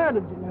was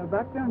murdered, you know,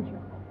 Buck, don't you?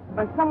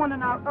 By someone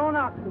in our own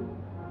outfit.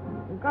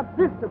 We've got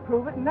this to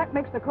prove it, and that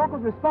makes the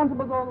Corkles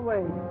responsible all the way.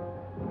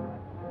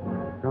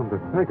 Come to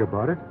think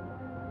about it,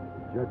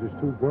 the judge's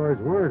two guards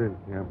weren't in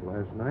camp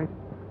last night.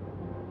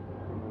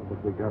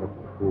 But we gotta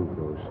prove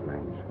those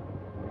things.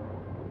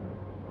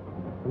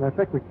 And I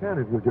think we can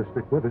if you'll just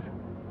stick with us.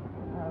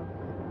 I'll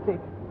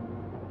stick.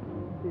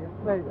 Be a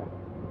pleasure.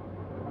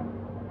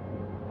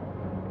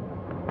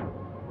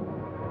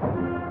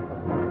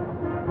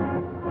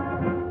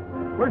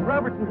 Where's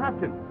Roberts and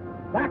Hatton?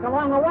 Back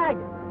along the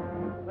wagon.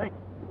 Thanks.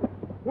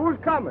 Who's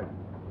coming?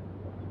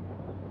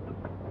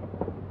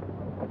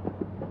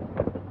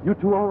 You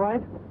two all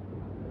right?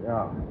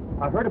 Yeah.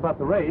 I heard about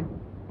the raid.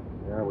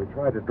 Yeah, we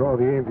tried to draw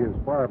the Indians'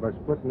 fire by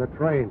splitting the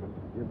train.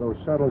 Give those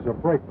settlers a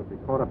break, but they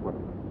caught up with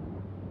them.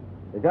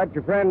 They got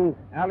your friend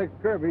Alex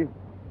Kirby.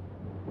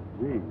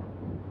 Gee.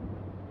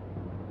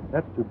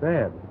 That's too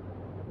bad.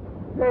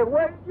 Say,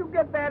 where did you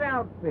get that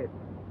outfit?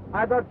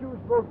 I thought you were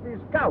supposed to be a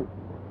scout.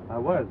 I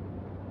was.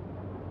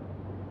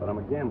 But I'm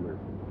a gambler.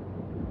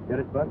 Get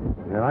it, Buck?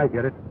 Yeah, I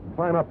get it.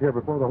 Climb up here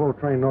before the whole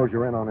train knows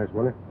you're in on this,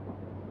 will you?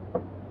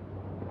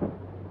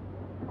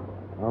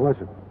 Now,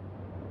 listen.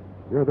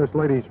 You're this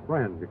lady's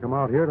friend. You come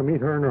out here to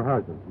meet her and her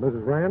husband.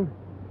 Mrs. Rand,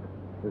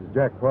 this is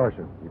Jack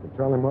Carson. You can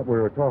tell him what we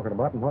were talking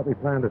about and what we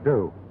plan to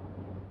do.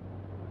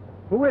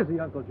 Who is he,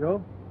 Uncle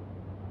Joe?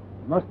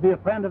 Must be a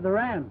friend of the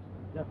Rands.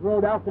 Just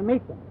rode out to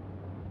meet them.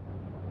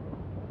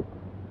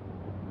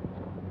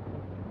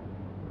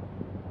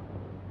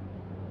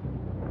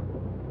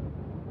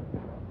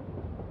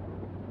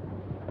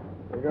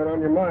 What you got on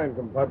your mind,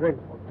 compadre?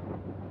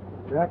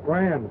 Jack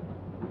Rand.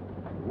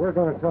 We're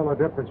going to tell a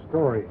different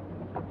story.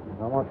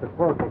 I want the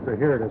corporal to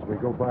hear it as we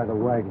go by the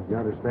wagon. You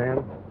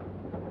understand?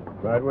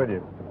 Right with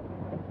you.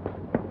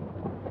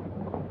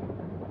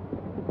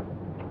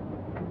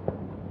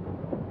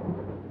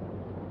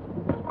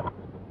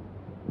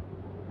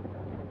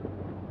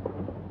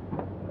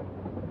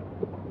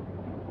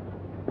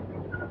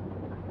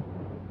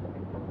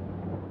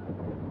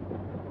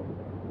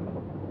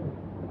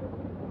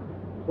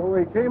 So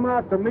we came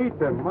out to meet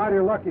them. Mighty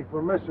lucky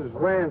for Mrs.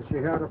 Rand she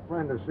had a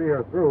friend to see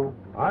her through.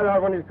 I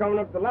thought when he's coming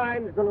up the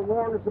line, he's going to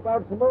warn us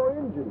about some more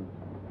Indians.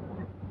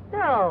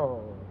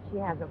 So, she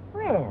has a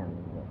friend.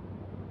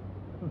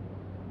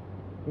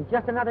 She's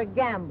just another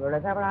gambler,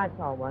 if ever I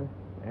saw one.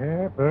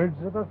 Yeah, birds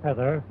of a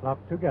feather flock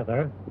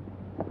together.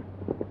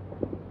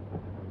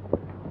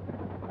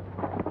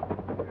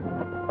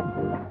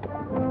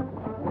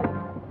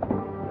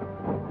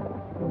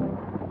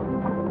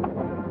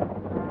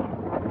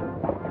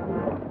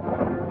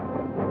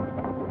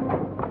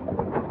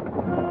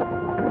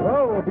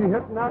 We'll be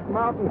hitting that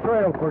mountain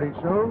trail pretty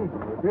soon.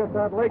 We'll be at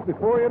that lake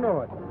before you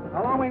know it.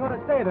 How long are we going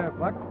to stay there,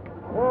 Buck?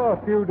 Oh,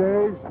 a few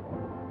days.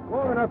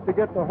 Long enough to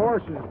get the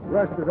horses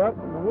rested up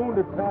and the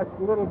wounded patched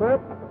a little bit.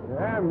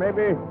 Yeah,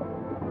 maybe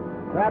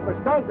trap a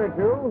skunk or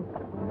two.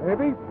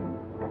 Maybe.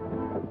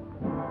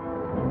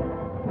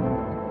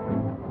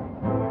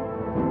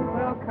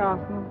 Well,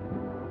 Carson,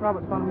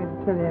 Robert's wanted me to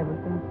tell you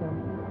everything, so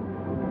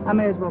I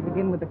may as well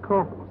begin with the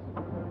corporals.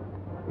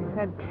 We've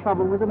had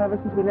trouble with them ever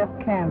since we left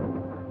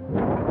Kansas.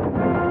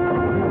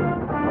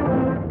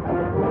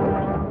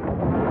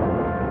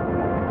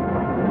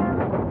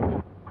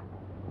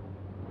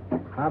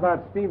 How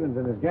about Stevens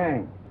and his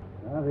gang?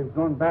 Well, they've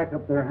gone back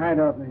up their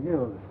hideout in the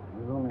hills.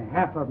 There's only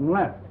half of them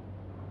left.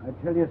 I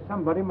tell you,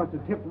 somebody must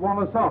have tipped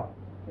Wallace off.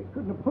 They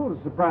couldn't have pulled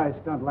a surprise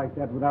stunt like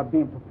that without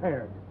being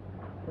prepared.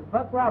 If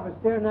Buck Roberts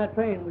steering that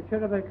train, we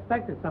should have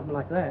expected something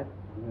like that.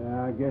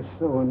 Yeah, I guess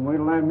so. And wait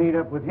till I meet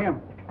up with him.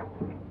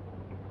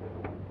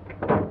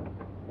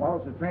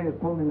 Wallace, the train is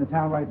pulling into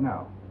town right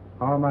now.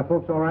 Are my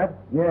folks all right?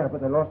 Yeah,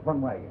 but they lost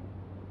one wagon.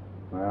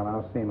 Well,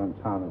 I'll see him in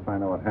town and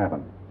find out what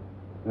happened.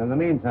 And in the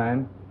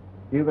meantime,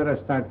 you better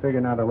start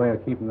figuring out a way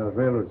of keeping those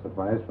railroad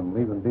supplies from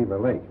leaving Beaver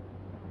Lake.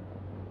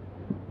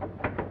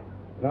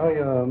 No,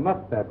 you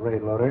muffed that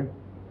raid, Loder.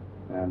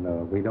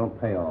 And we don't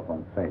pay off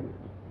on failures.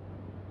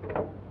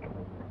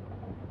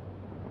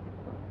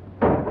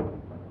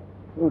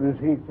 Who does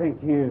he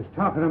think he is,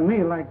 talking to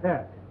me like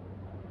that?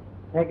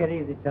 Take it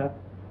easy, Tuck.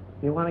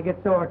 You want to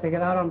get sore, take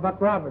it out on Buck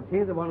Roberts.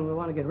 He's the one we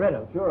want to get rid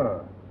of.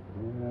 Sure.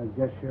 Yeah, I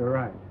guess you're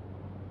right.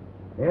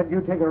 Ed,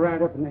 you take a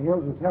ride up in the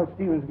hills and tell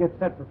Stevens to get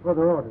set for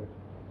further orders.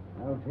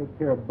 I'll take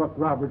care of Buck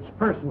Roberts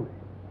personally,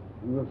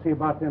 and we'll see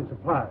about them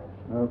supplies.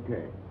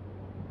 Okay.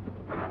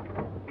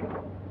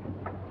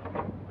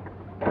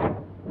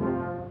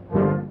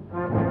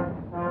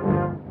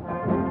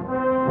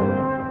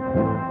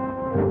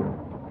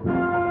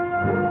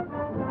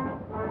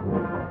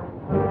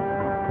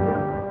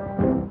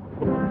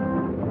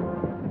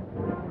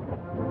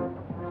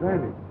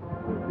 Sandy,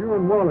 you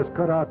and Wallace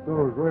cut out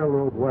those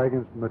railroad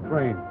wagons from the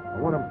train. I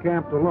want them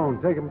camped alone.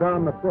 Take them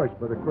down the brush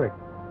by the creek.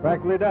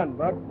 Practically done,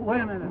 Buck.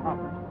 Wait a minute,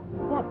 Hopkins.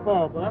 What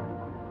for, Buck?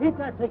 Ain't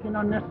that taking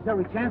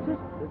unnecessary chances?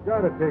 You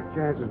gotta take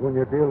chances when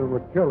you're dealing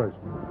with killers.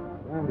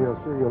 Sandy, I'll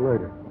see you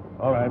later.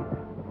 All right.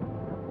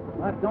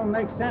 That don't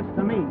make sense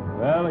to me.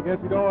 Well, I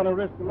guess you don't want to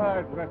risk the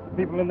lives of the rest of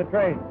the people in the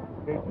train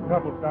in case the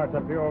trouble starts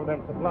up here over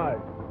them supplies.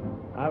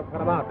 I'll cut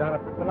them out down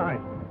at the line.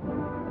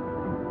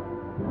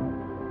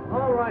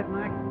 All right,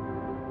 Mac.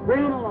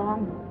 Bring them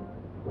along.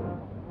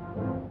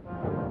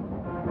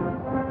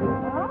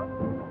 Huh?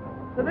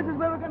 So this is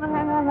where we're going to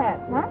hang our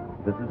hats, huh?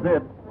 This is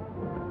it.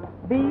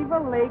 Beaver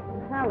Lake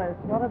Palace.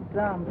 What a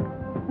dump.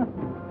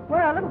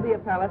 Well, it'll be a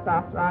palace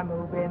after I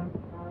move in.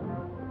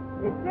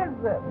 It says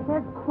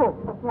cook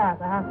for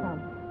Plaza. How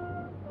come?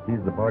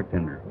 He's the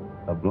bartender,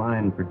 a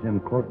blind for Jim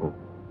Corkle.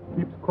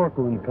 Keeps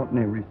Corkle and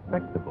Company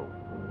respectable.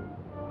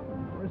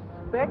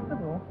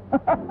 Respectable?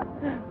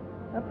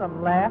 That's a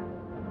laugh.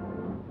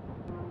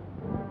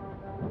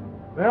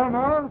 Well,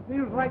 Ma,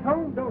 feels like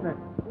home, don't it?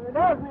 It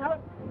does, Mel.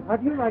 How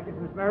do you like it,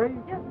 Miss Barrie?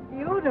 Just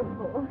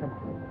beautiful.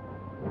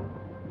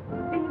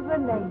 Beaver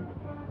Lake.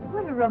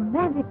 What a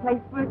romantic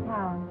place for a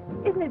town.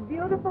 Isn't it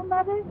beautiful,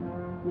 Mother?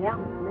 Yeah,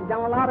 they've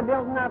done a lot of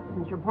building up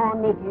since your pa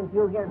and me came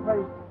through here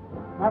first,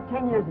 about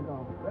 10 years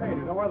ago. Hey, do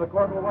you know where the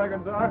Corkle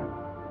wagons are?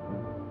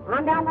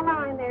 On down the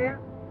line there.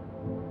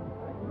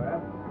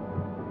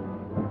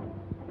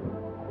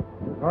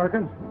 Miss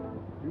Harkins,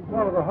 you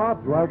follow the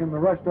Hobbs wagon the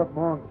rest up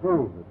along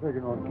through. They're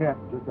figuring on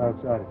camping just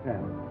outside of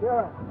town.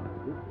 Sure.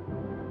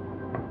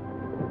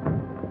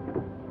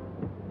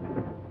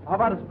 How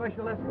about a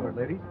special escort,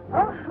 ladies?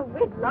 Oh,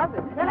 we'd love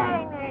it. Get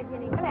in there,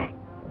 Jenny, get in.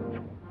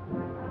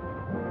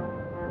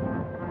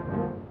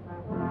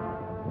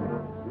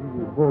 See,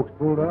 you folks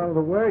pulled out of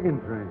the wagon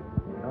train.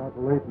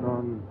 Calculating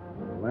on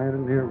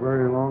landing here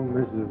very long,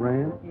 Mrs.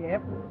 Rand.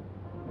 Yep.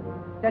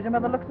 Judging by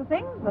the looks of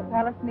things, the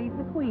palace needs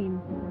a queen.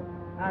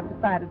 I've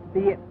decided to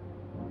be it.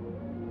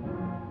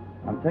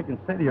 I'm taking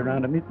Sadie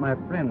around to meet my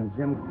friend,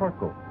 Jim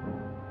Corkle.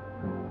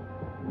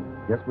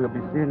 Guess we'll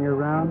be seeing you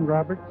around,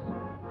 Roberts?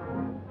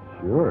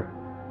 Sure.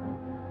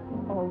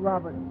 Oh,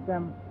 Robert,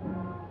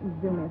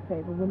 do me a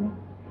favor, will you?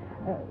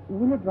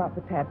 Will you drop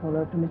the tadpole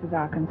over to Mrs.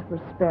 Arkins for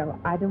a spell?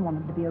 I don't want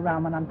him to be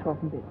around when I'm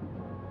talking business.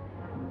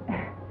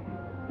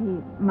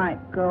 He might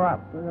grow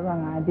up with the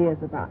wrong ideas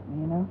about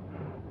me, you know?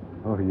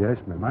 Oh, yes,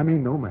 ma'am. I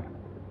mean, no, ma'am.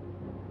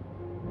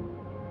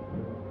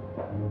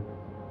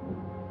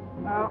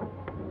 Oh,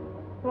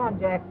 come on,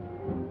 Jack.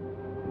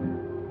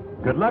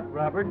 Good luck,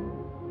 Robert.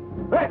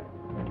 Hey!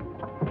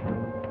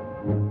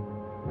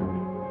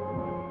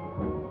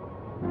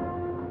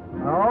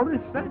 I always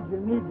said you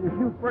need a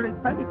few pretty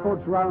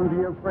petticoats around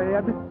here,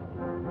 Fred.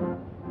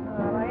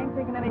 Well, I ain't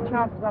taking any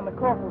chances on the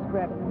Corkles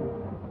grabbing me.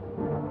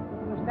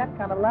 There's that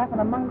kind of life in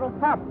a mongrel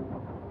pup.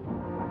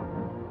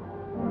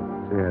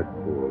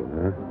 Tadpole,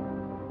 huh?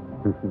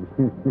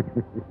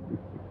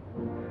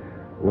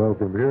 Well,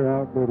 from here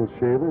out, little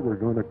shaver, we're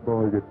going to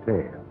call you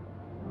Tad.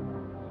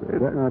 Say,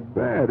 that's not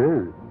bad,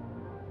 is it?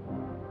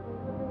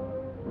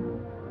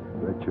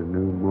 Bet you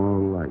knew more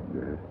like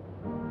that.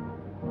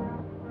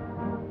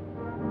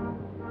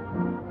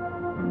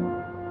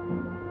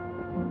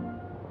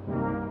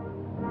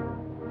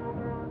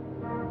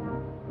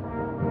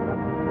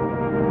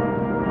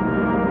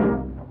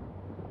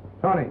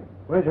 Tony,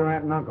 where's your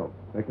aunt and uncle?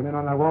 They come in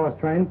on that Wallace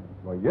train?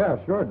 Well, yeah,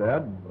 sure,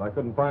 Dad, but I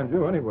couldn't find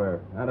you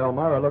anywhere. Aunt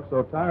Elmira looked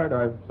so tired,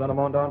 I sent them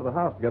on down to the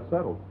house to get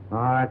settled. All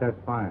right, that's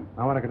fine.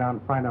 I want to go down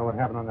and find out what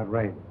happened on that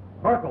raid.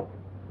 Corkle!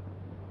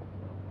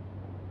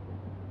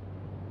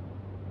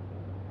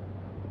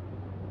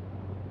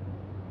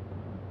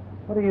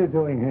 What are you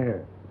doing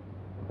here?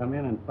 Come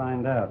in and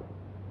find out.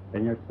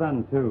 And your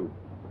son, too.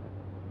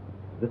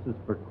 This is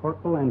for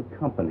Corkle and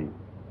Company.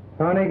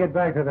 Tony, get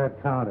back to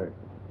that counter.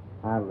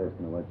 I'll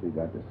listen to what you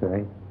got to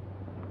say.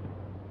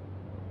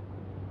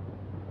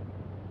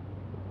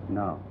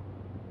 No.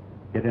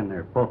 Get in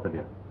there, both of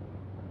you.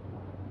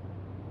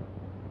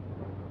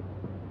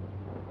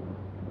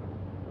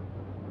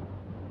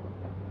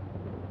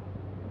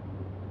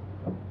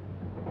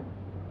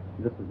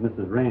 This is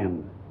Mrs.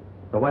 Rand,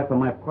 the wife of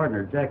my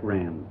partner, Jack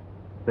Rand.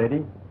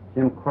 Sadie,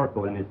 Jim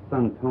Corkle and his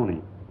son,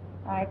 Tony.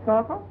 Hi,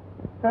 Corkle.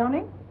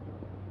 Tony?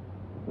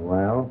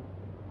 Well?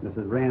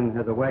 Mrs. Rand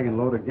has a wagon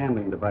load of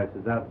gambling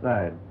devices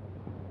outside.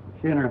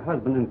 She and her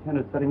husband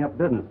intended setting up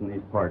business in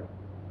these parts.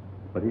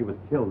 But he was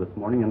killed this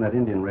morning in that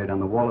Indian raid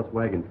on the Wallace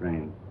wagon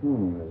train.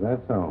 Is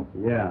that so?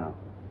 Yeah.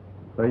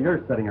 So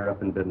you're setting her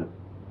up in business.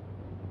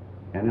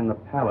 And in the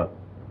palace,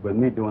 with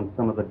me doing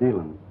some of the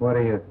dealing. What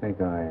do you think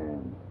I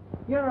am?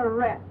 You're a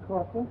rat,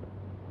 Corkle.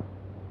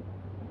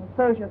 And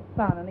so's your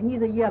son, and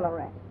he's a yellow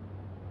rat.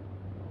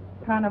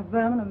 Kind of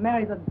vermin who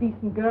marries a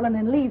decent girl and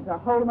then leaves her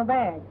holding the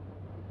bag.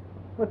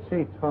 What's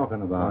he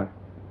talking about?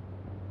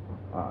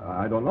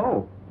 I don't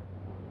know.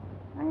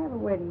 I have a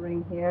wedding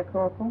ring here,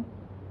 Corporal,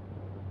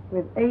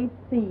 with AC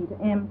to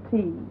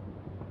MT.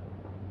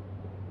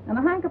 And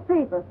a hank of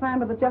paper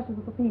signed by the Justice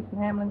of the Peace in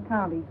Hamlin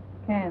County,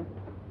 Kansas.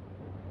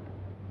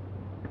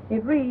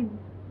 It reads,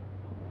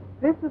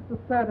 "This is to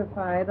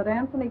certify that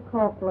Anthony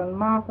Corkle and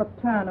Martha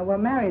Turner were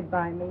married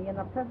by me in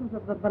the presence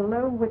of the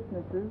below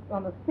witnesses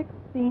on the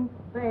 16th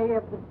day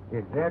of the..."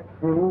 Is that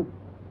true?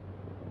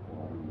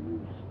 Oh, you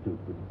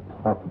stupid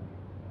pup.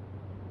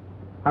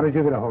 How did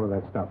you get a hold of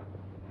that stuff?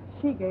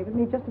 She gave it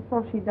me just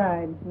before she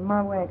died in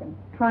my wagon,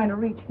 trying to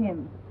reach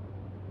him.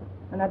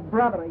 And that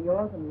brother of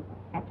yours and his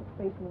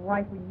hatchet-faced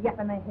wife were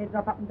yapping their heads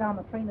up and down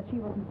the train that she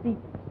wasn't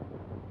decent.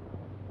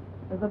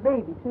 There's a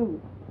baby,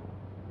 too.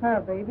 Her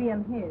baby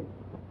and his.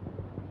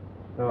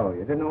 So,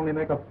 you didn't only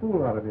make a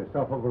fool out of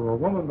yourself over a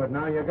woman, but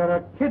now you got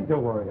a kid to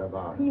worry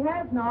about. He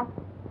has not.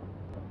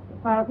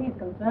 as far as he's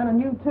concerned, and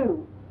you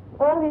too.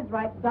 All his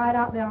rights died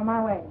out there on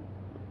my way.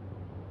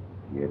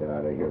 Get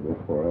out of here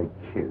before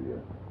I kill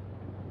you.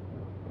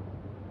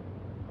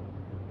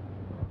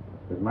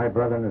 Does my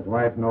brother and his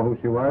wife know who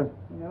she was?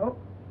 Nope.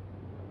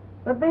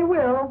 But they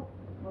will.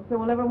 Well, so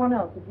will everyone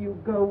else if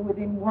you go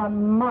within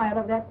 1 mile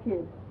of that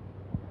kid.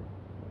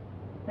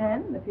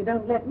 Then, if you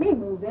don't let me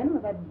move in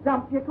with that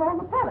dump you call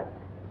the palace.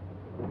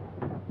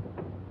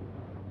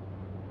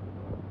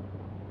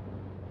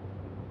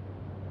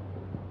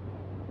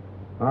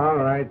 All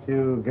right,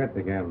 you get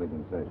the gambling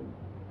concession.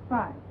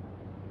 Fine.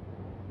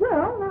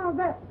 Well, now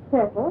that's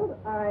settled,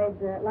 I'd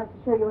like to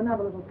show you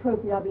another little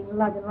trophy I've been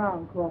lugging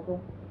around, Corkle.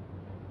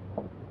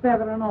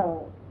 Feather and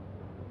all.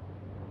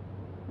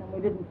 And we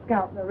didn't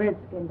scout the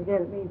redskin to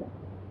get it either.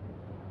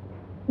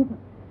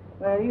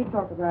 Well, you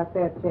talk about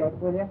that,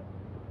 Jack, will you?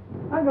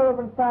 I'll go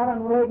over and start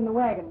unloading the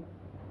wagon.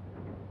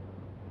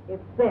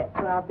 It's set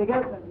for our big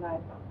opening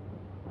tonight.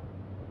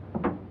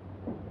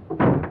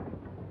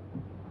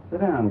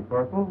 Sit down,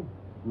 Corporal,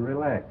 and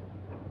relax.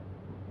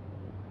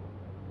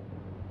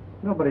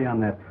 Nobody on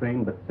that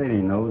train but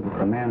Sadie knows that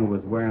the man who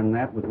was wearing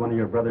that was one of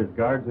your brother's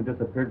guards who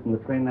disappeared from the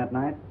train that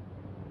night.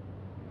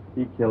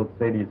 He killed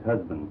Sadie's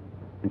husband,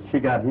 and she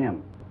got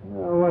him.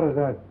 Well, what does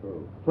that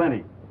prove?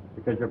 Plenty,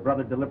 because your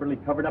brother deliberately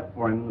covered up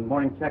for him in the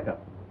morning checkup.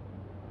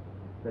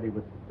 Said he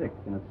was sick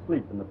and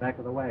asleep in the back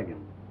of the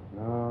wagon.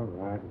 All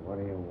right, what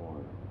do you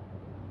want?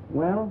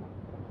 Well,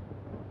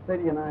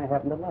 Sadie and I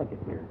happen to like it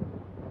here.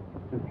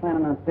 We're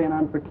planning on staying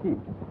on for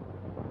keeps.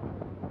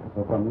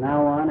 So from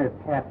now on, it's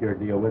half your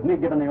deal with me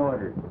giving the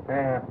orders.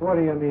 Half? What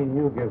do you mean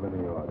you giving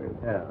the orders?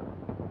 Yeah.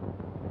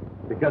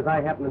 Because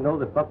I happen to know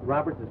that Buck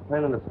Roberts is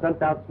planning to stunt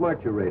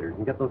outsmart your raiders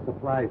and get those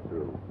supplies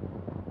through.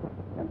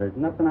 And there's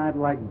nothing I'd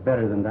like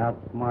better than to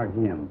outsmart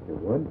him. You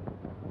would?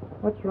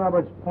 What's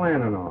Roberts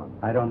planning on?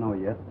 I don't know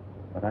yet,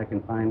 but I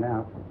can find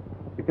out.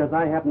 Because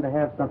I happen to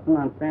have something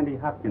on Sandy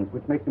Hopkins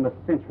which makes him a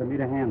cinch for me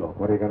to handle.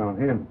 What do you got on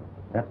him?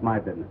 That's my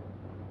business.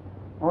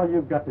 All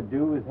you've got to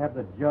do is have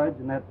the judge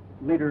and that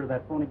leader of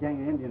that phony gang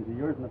of Indians of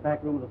yours in the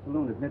back room of the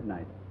saloon at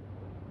midnight.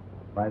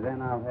 By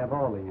then, I'll have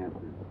all the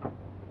answers.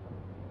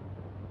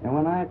 And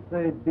when I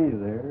say be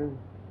there,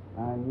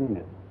 I mean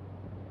it.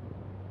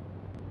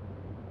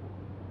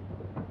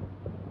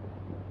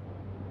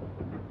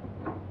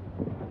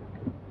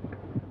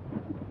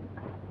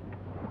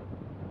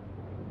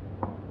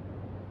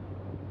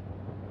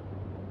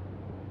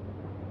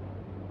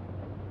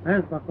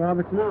 There's Buck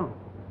Roberts now.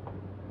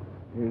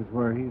 Here's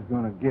where he's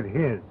going to get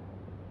his.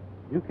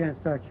 You can't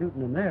start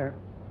shooting in there.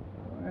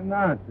 Why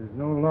not? There's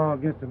no law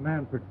against a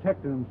man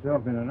protecting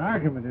himself in an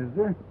argument, is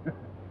there?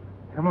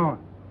 Come on.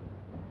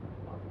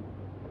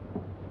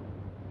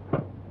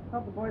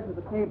 Help the boys with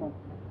the table.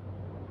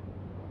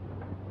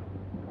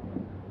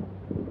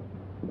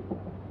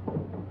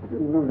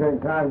 Didn't lose any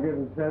time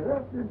getting set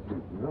up, did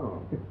you?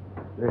 No.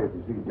 Say, if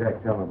you see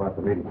Jack, tell him about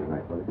the meeting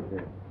tonight, will you?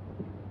 Yeah.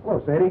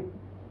 Hello, Sadie.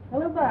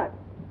 Hello, Buck.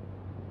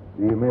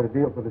 You made a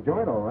deal for the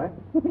joint, all right?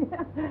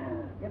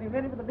 Getting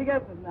ready for the big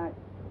opening tonight.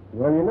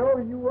 Well, you know,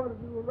 you ought to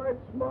do a right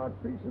smart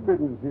piece of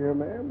business here,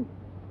 ma'am.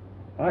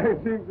 I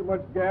ain't seen so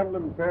much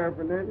gambling and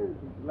paraphernalia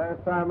since the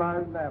last time I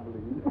was in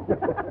Abilene.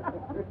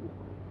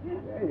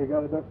 Yeah, you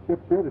got enough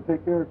chips here to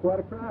take care of quite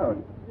a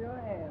crowd. Sure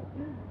have.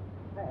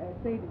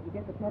 Say, did you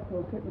get the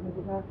petrol kit with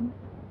Mrs. Hatton?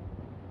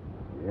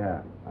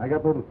 Yeah. I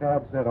got the little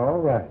cab set all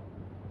right.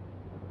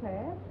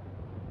 Pat?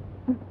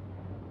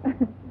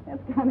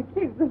 That's kind of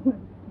cute, isn't it?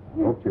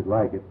 Hoped you'd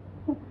like it.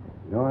 You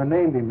know, I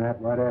named him that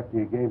right after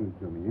you gave him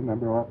to me. You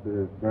remember off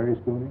the Barrie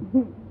schooner?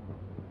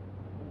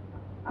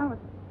 I was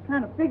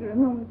kind of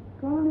figuring on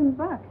calling him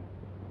Buck.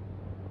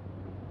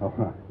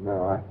 Oh,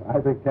 no, I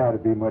think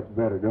that'd be much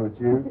better, don't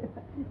you?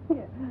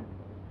 Yeah.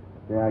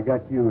 Yeah, I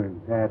got you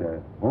and Tad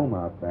a home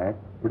out back.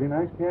 Pretty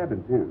nice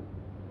cabin, too.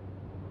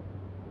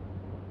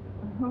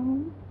 A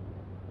home?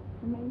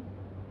 For me?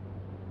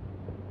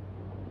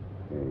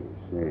 Hey,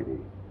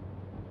 Sadie.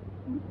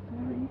 I'm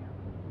sorry.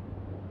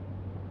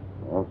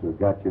 Also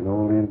got you an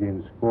old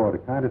Indian squaw to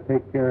kind of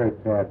take care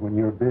of Tad when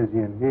you're busy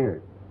in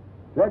here.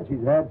 Said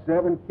she's had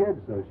 7 kids,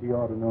 so she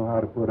ought to know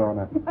how to put on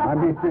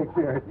take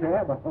care of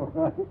Tad, all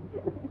right.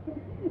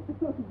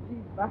 Oh,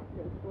 gee, Buck,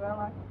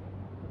 well,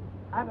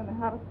 I don't know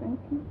how to thank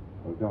you.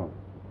 Oh, don't.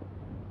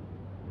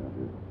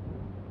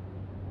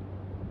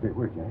 Hey,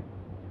 where, Jack?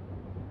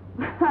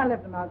 I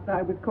left him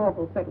outside with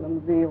Corporal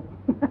settling the deal.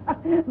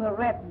 The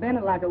rat's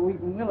bending like a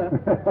weeping willow.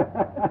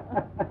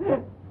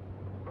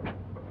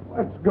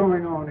 What's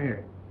going on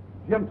here?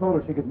 Jim told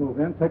her she could move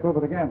in, take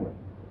over the gambling.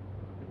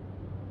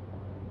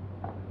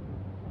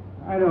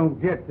 I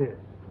don't get this.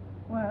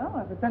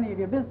 Well, if it's any of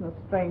your business,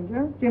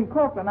 stranger, Jim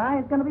Corkle and I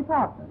is going to be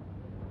partners.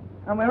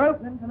 And we're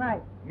opening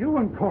tonight. You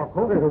and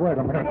Corkle? Wait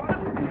a minute.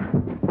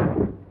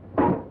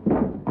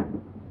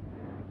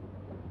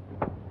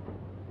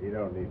 You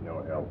don't need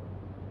no help.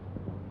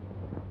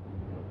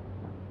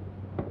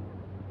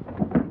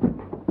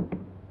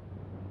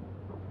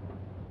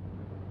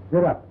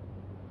 Get up.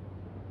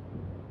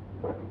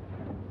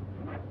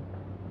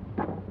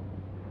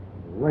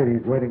 The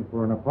lady's waiting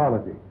for an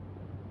apology.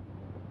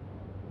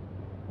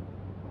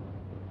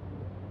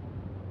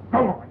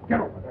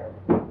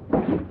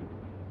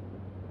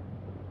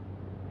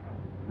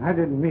 I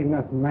didn't mean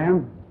nothing,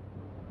 ma'am.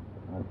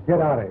 Now,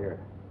 get out of here.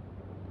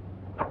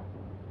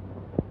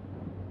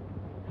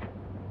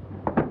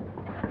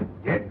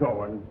 Get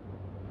going.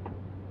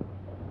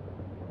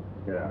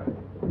 Get out of here.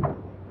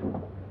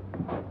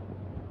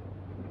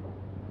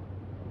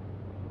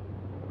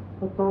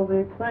 What's all the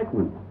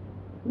excitement?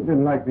 You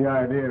didn't like the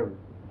idea of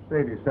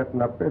Sadie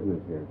setting up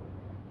business here.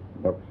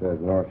 Buck says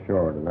North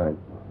Shore tonight.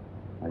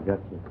 I got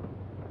you.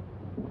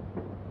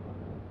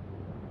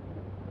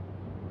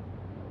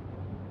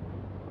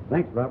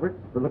 Thanks, Robert,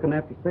 for looking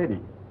after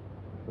Sadie.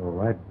 All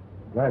right.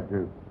 Glad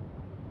to.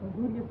 Well,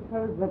 who do you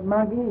suppose that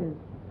mug is?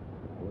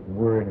 I wouldn't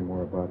worry any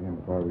more about him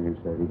if I were you,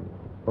 Sadie.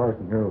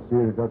 Parson here will see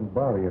that it doesn't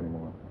bother you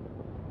anymore.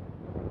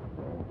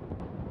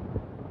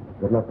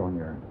 Good luck on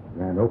your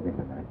grand opening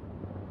tonight.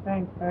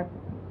 Thanks, Buck.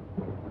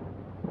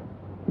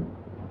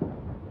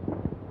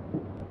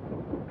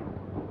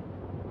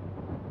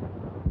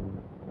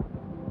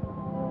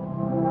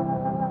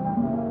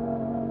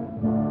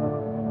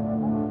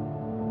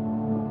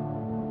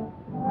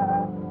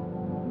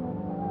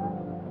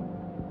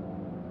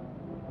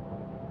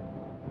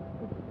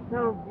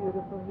 So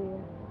beautiful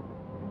here.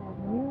 And that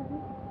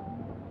music,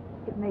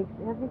 it makes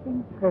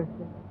everything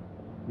perfect.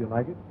 You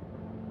like it?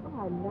 Oh,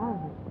 I love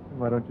it.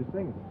 Why don't you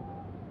sing it?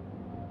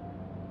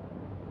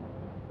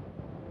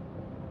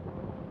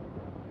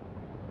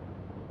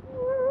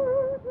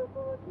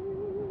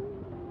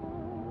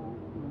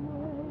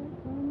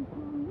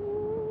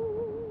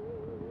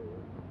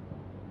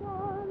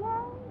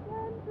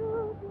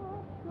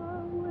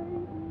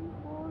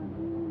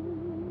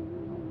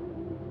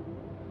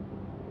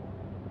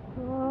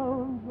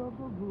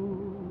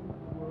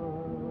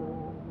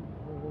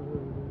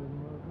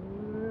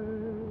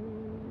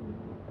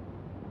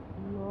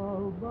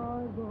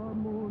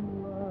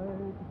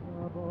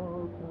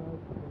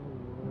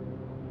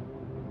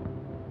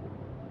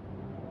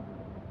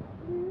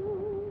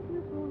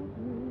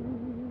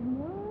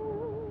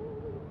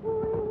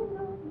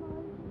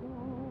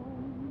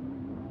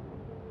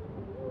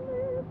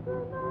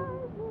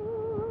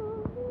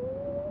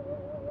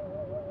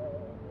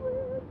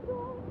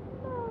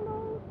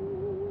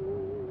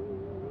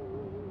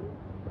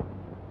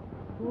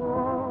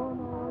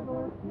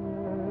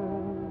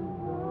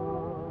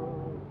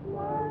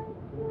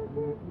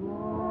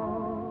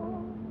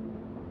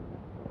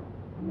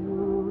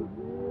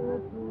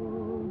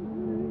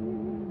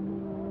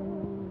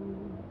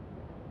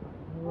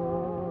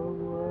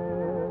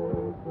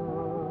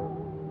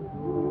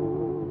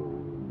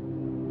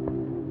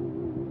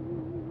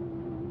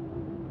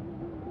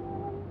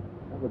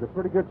 That was a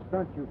pretty good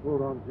stunt you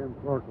pulled on Jim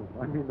Corkle.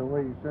 I mean, the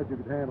way you said you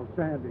could handle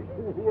Sandy.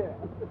 Yeah.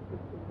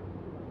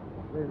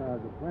 Say now,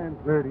 is the plan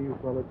clear to you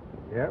fellas?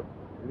 Yep.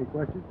 Any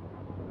questions?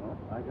 No,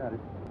 I got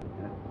it.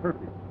 That's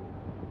perfect.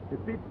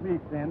 It beats me,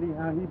 Sandy,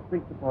 how he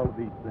thinks of all of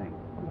these things.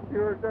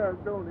 Sure does,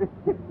 don't it?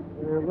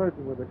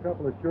 Listen, with a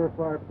couple of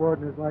surefire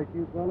partners like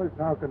you fellas,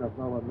 how can a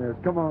fella miss?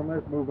 Come on,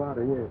 let's move out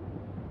of here.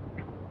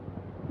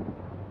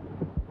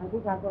 I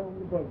think I'll go home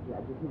to bed,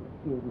 Judge, if you'll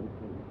excuse me,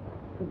 please.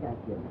 Good night,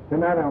 Jim. Good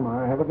night,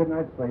 Elmire. Have a good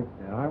night's sleep.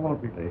 Yeah, I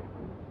won't be late.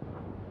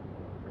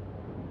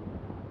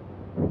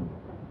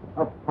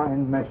 A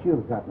fine mess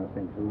you've gotten us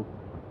into.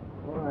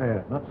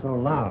 Quiet, not so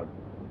loud.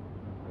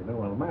 You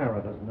know,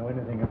 Elmira doesn't know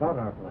anything about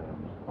our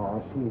plans.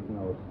 Oh, she's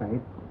no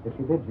saint. If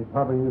she did, she'd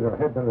probably use her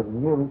head better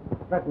than you.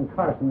 Threatened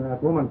Carson and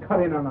that woman cut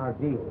in on our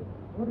deal.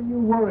 What are you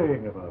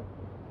worrying about?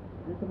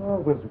 You can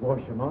always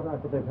wash them out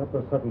after they've helped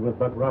us settle with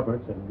Buck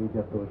Roberts and we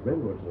get those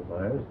railroad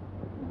suppliers.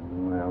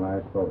 Well,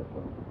 I suppose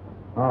so.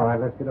 All right,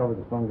 let's get over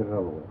this phone and get it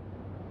over with.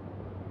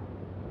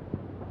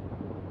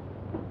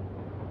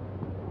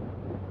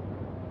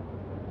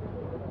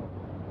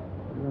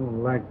 I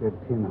don't like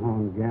that tin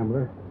horn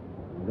gambler.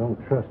 I don't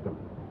trust him.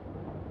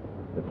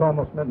 It's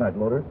almost midnight,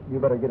 Loder. You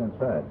better get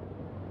inside.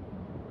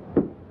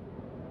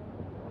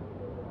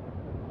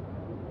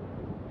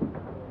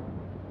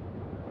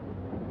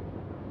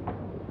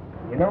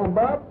 You know,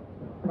 Bob,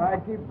 if I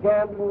keep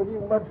gambling with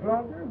you much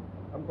longer,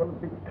 I'm going to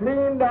be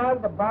clean down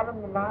to the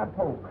bottom of my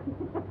poke.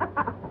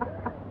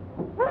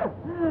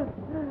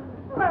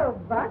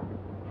 Hello, Buck.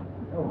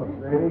 Oh,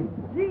 Sadie.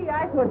 Gee,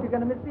 I thought you were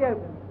going to miss the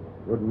open.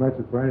 Wouldn't miss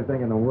it for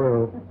anything in the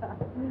world.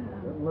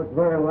 Doesn't look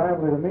very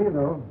lively to me,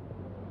 though.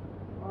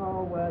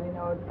 Oh, well, you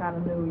know, it's kind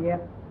of new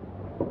yet.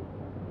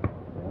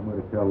 I'm going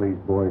to tell these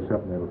boys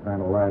something that'll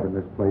kind of liven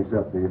this place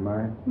up. Do you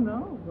mind?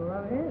 No, go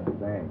right ahead.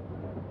 Thanks.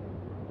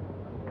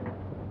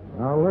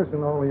 Now,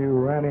 listen, all of you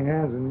randy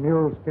hands and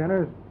mule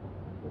skinners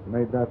that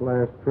made that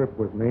last trip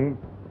with me.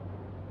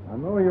 I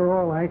know you're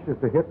all anxious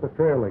to hit the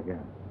trail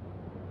again.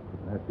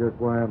 That's just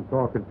why I'm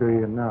talking to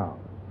you now.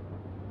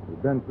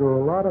 We've been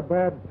through a lot of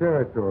bad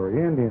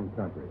territory, Indian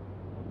country.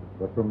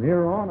 But from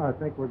here on, I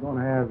think we're going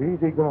to have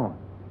easy going.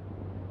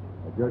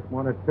 I just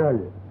want to tell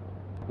you.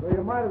 So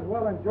you might as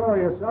well enjoy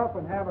yourself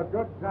and have a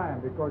good time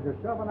because you're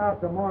shoving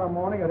out tomorrow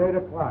morning at 8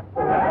 o'clock.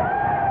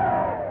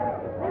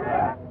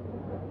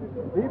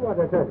 See what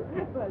I tell you?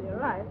 Well, you're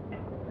right.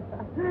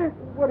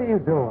 What are you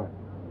doing?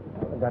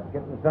 got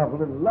getting himself a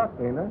little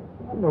lucky, huh?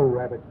 No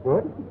rabbit's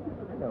foot.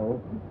 No.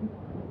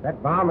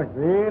 That varmint's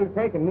really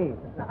taking me.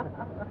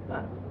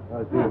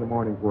 I'll see you in the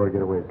morning before I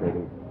get away,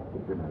 Sadie.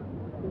 Good night.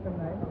 Good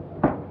night.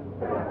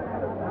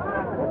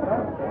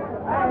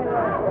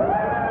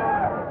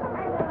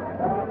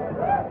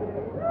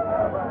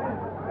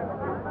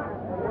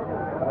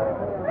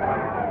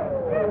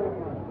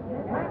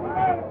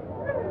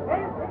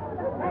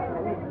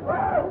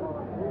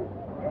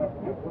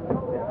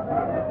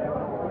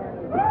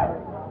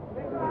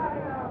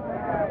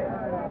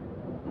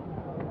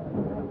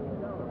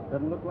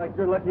 Doesn't look like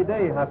your lucky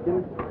day,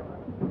 Hopkins.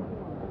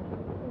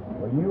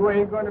 Well, you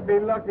ain't going to be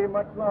lucky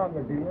much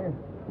longer, dealer.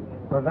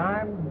 Because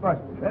I'm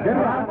busted.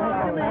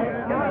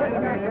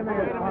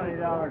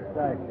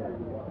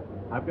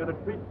 I've got a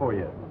treat for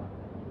you.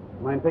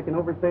 Mind taking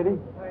over, Sadie?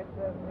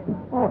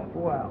 Oh,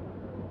 swell.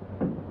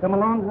 Come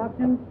along,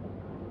 Hopkins.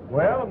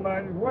 Well,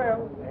 might as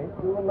well.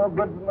 Ain't doing no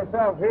good for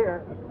myself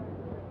here.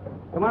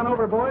 Come on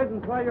over, boys,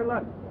 and try your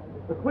luck.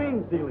 The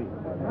Queen's dealing.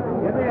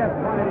 Give me a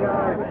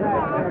 $20 check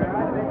there.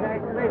 I think I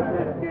can make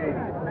this game.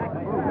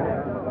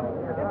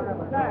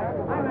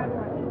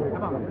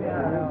 Come on.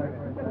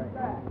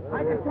 I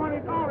get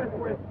 $20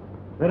 worth.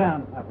 Sit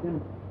down,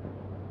 Hopkins.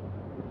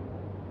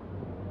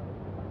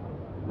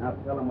 Now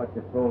tell him what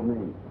you told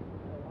me.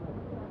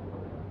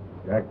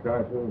 Jack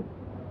Carson,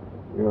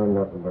 you're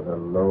nothing but a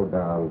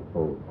low-down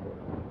fool.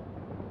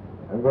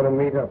 I'm going to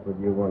meet up with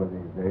you one of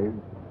these days.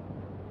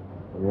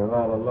 When you're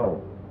all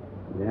alone.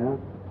 Yeah?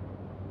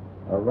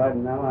 Well, right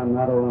now I'm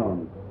not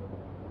alone.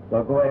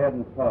 So go ahead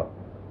and talk.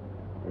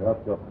 Or else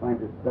you'll find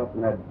yourself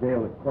in that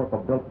jail that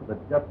Corkle built for the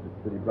justice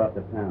that he brought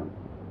to town.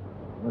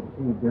 What's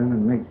he done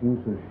that makes you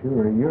so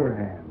sure of your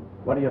hand?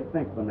 What do you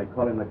think when they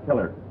call him the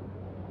killer?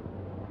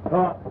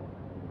 Talk.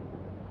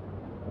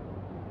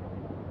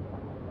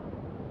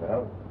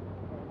 Well,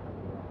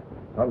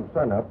 come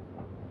sunup,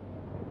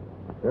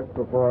 just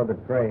before the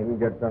train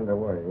gets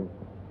underway,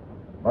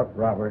 Buck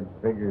Roberts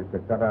figures to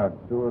cut out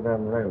 2 of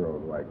them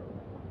railroad wagons.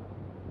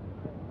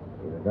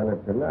 He'd have done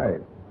it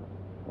tonight,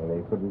 only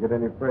he couldn't get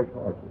any fresh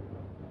horses.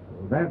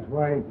 Well, that's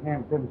why he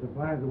camped them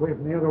supplies away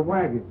from the other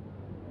wagons.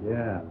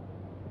 Yeah.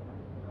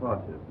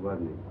 Cautious,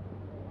 wasn't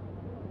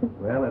he?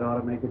 Well, it ought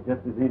to make it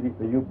just as easy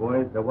for you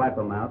boys to wipe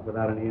them out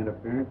without any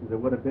interference as it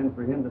would have been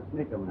for him to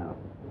sneak them out.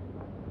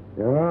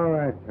 You're all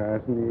right,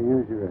 Carson.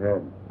 You use your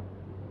head.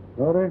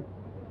 Loder,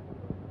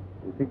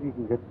 you think you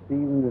can get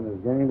Stevens and his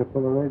gang to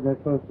pull a raid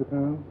that close to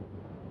town?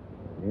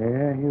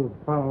 Yeah, he'll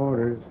follow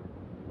orders,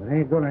 but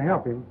ain't going to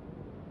help him.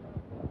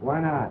 Why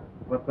not?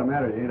 What's the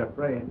matter? You ain't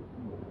afraid?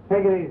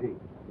 Take it easy.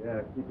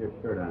 Yeah, keep your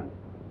shirt on.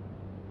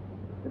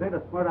 It ain't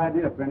a smart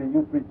idea for any of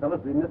you 3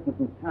 fellas to be missing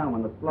from town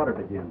when the slaughter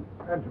begins.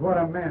 That's what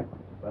I meant.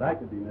 But I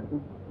could be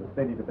missing, with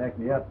Sadie to back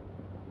me up.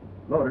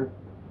 Loder,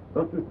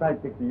 those 2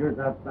 sidekicks of yours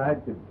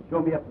outside could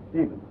show me up to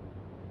Stevens.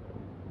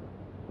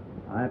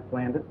 I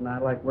planned it, and I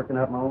like working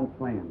out my own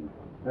plans.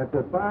 That's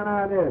a fine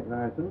idea,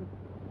 Carson.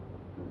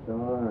 It's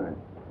all right.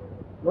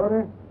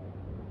 Loder,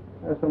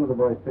 have some of the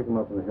boys pick him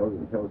up in the hills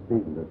and tell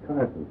Stevens that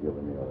Carson's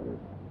giving the orders.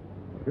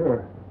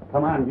 Sure.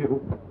 Come on,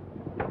 you.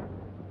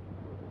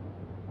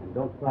 And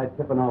don't try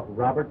tipping off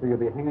Robert, or you'll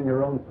be hanging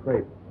your own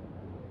crepe.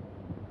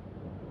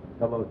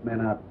 Tell those men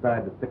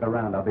outside to stick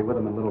around. I'll be with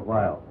them in a little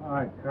while. All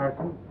right,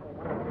 Carson.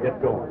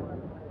 Get going.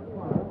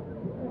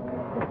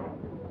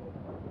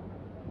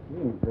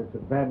 Gee, that's a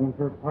bad one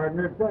for a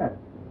partner at that.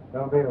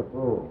 Don't be a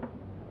fool.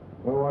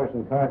 We're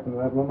washing Carson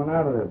and that woman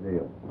out of that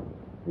deal.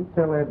 You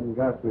tell Ed and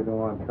Gus we don't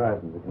want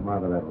Carson to come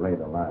out of that raid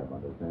alive,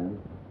 understand?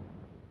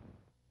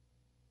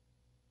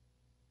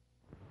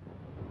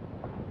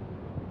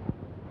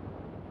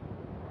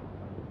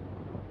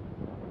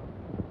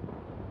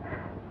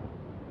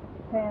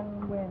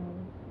 Ten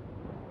wins,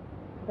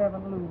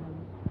 7 loses.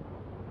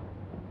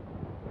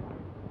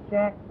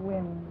 Jack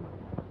wins.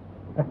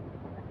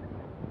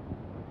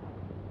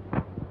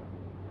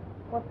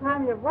 What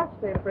time you watch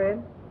there,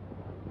 Fred?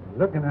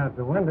 Looking out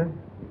the window,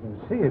 you can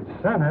see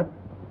it's sunup.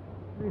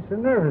 What are you so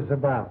nervous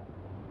about?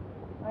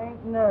 I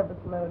ain't nervous,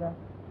 Loder.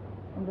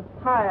 I'm just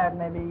tired,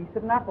 maybe,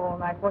 sitting up all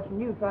night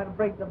watching you try to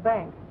break the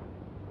bank.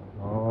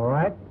 All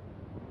right.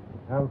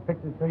 I'll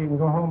fix it so you can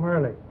go home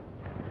early.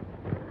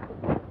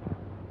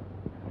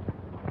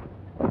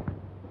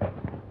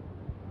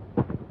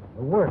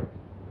 The worst.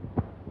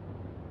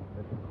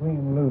 That the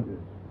Queen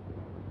loses.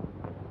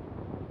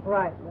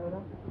 Right,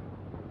 Loder.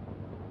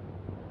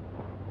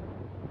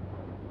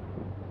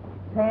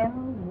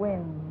 10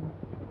 wins,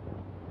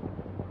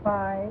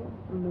 5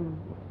 lose.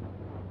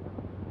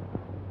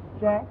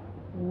 Jack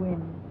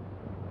wins,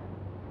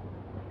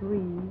 3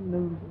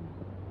 loses.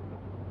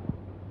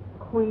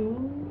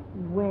 Queen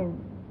wins.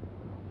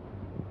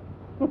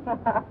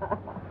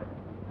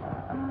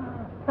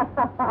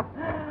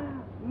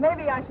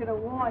 Maybe I should have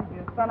warned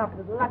you. Sunup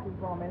was lucky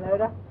for me,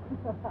 Loder.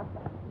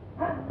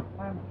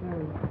 I'm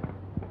through.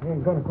 You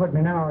ain't going to quit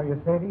me now, are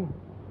you, Sadie?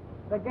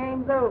 The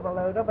game's over,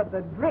 Loder, but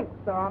the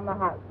drinks are on the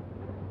house.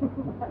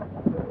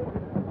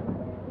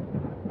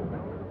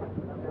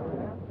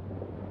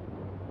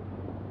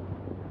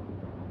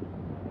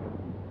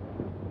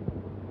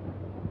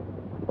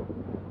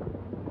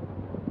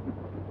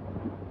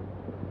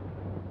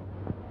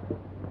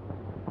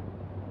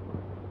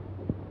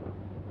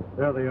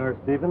 There they are,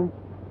 Stephen.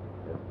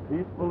 As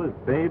peaceful as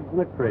babes in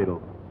a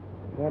cradle.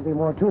 Can't be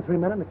more than 2 or 3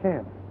 men in the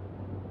camp.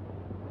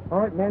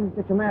 All right, men,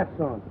 get your masks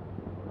on.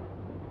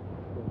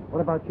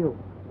 What about you?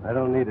 I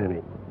don't need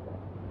any.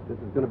 This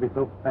is going to be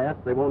so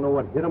fast, they won't know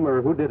what hit them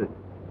or who did it.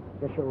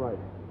 Guess you're right.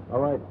 All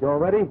right, you all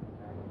ready?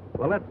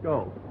 Well, let's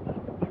go.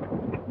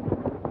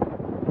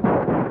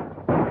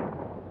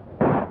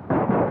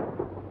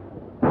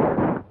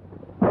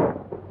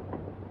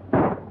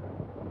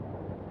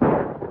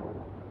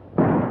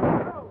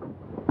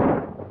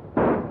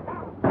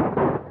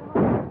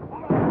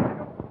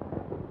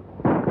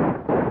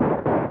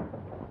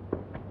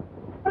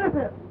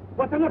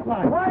 What's it look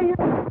like? Why are you...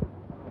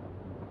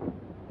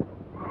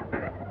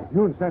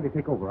 You and Sandy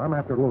take over. I'm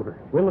after Loder.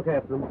 We'll look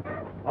after them.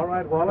 All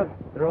right, Wallace.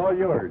 They're all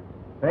yours.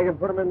 They can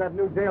put them in that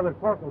new jail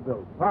that Corkle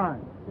built.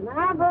 Fine. And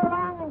I'll go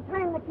along and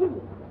turn the key.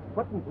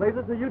 What in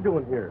blazes are you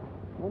doing here?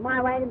 Well,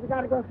 my wagons have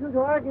got to go through to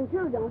Oregon,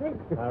 too, don't they?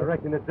 I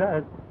reckon it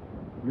does.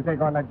 You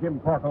take on that Jim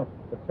Corkle,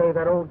 but save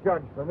that old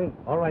judge for me.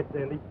 All right,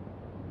 Sandy.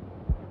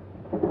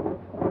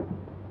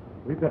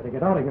 We've got to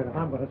get out of here if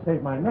I'm going to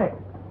save my neck.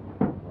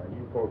 Well,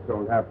 you folks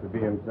don't have to be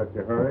in such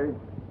a hurry.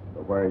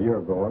 But where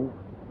you're going,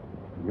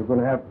 you're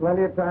going to have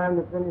plenty of time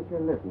to finish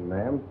your listen,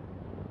 ma'am.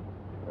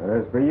 And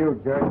as for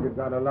you, Judge, you've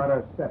got a lot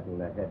of setting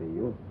ahead of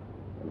you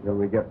until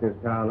we get this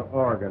town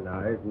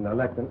organized and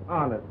elect an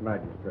honest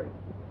magistrate.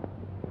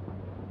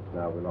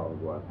 Now we'll all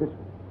go out this way.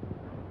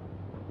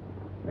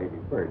 Maybe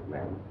first,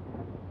 ma'am.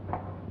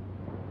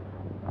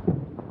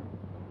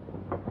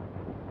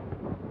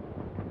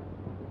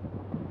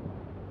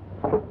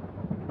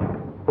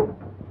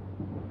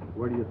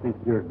 Where do you think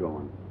you're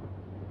going?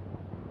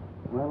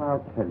 Well,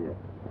 I'll tell you.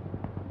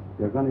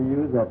 You're going to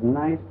use that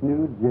nice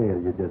new jail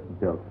you just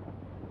built.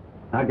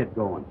 Now get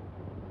going.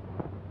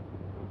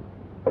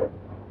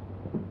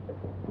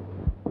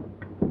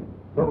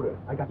 Loder,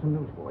 I got some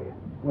news for you.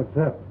 What's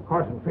up?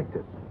 Carson tricked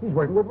us. He's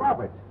working with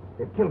Roberts.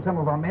 They've killed some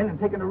of our men and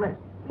taken a rest.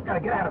 We got to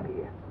get out of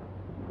here.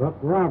 Buck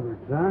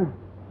Roberts, huh?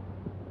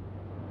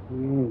 He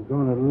ain't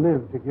gonna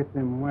live to get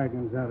them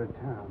wagons out of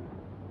town.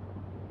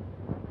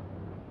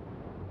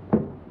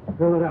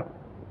 Fill it up.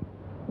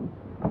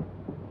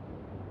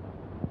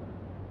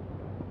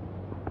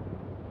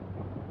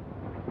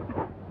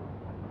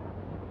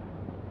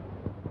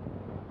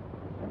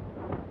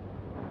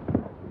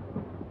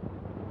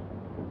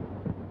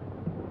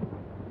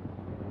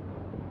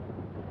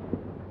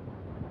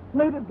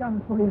 Loder's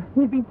gun for you.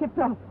 He's been tipped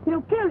off.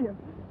 He'll kill you.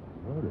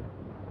 Loder.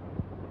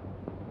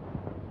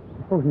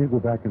 Suppose you go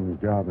back in the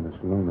job in the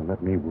saloon and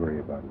let me worry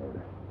about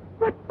Loder.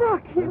 But,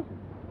 Buck, he'll...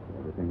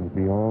 Everything will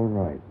be all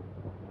right.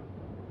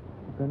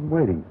 I've been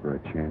waiting for a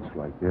chance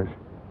like this.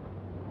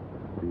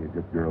 Be a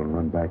good girl and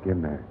run back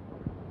in there.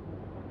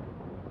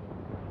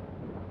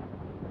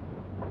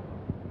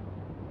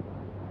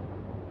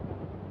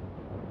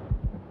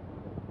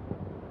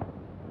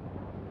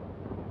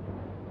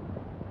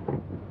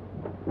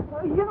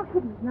 Oh, you're not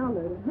kidding us now,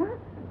 Loder, huh?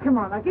 Come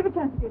on, I'll give you a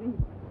chance to get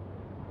in.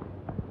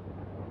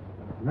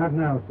 Not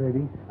now,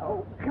 Sadie.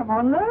 Oh, come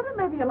on, Loder.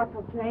 Maybe your luck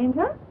will change,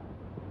 huh?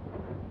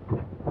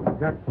 I've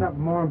got something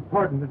more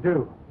important to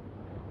do.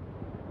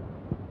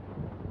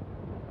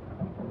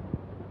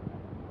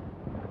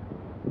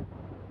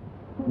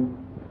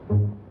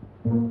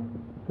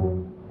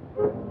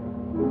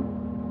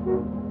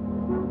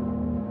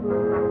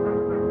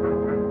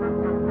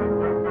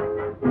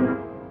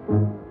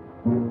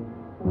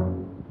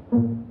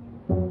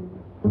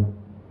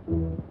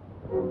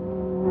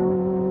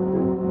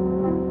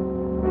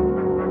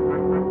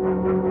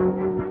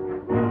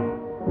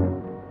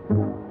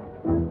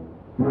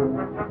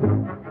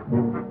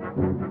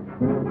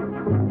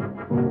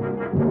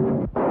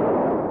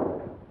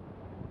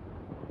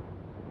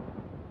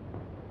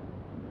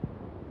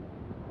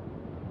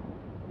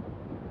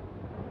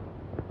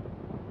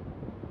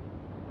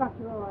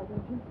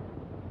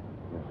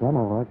 Yes, I'm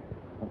all right.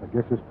 I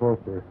guess this calls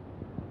for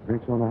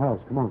drinks on the house.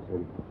 Come on,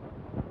 Sadie.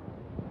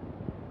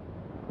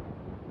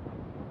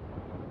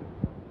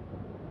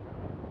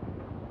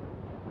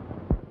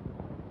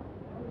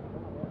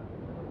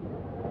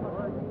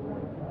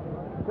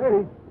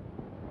 Sadie.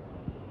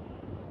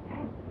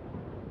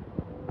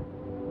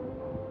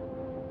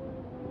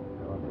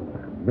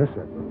 I miss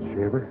that little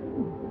shaver.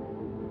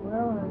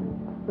 Well, I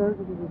suppose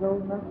if he was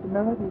old enough to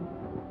know it, he'd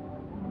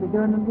be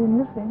doing the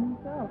new thing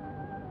himself.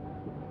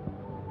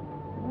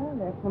 Well,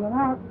 they're pulling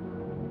out.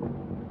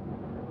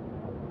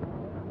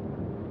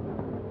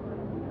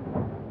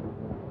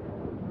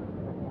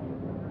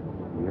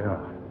 Yeah.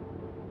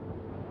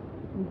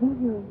 You think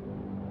you'll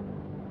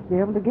be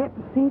able to get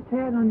to see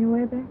Ted on your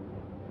way back?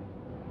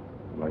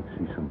 I'd like to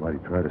see somebody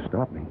try to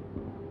stop me.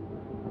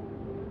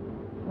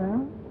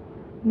 Well,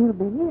 you'll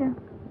be here.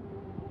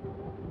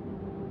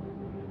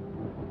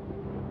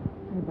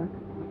 Hey, Buck.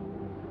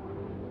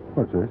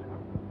 What's this?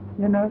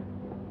 You know,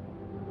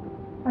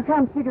 I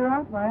can't figure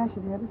out why I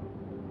should have it.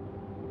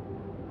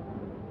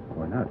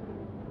 Why not?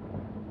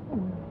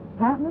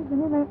 Partners,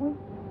 isn't that way?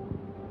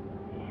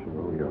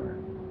 Sure we are.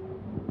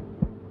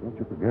 Don't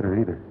you forget her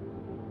either.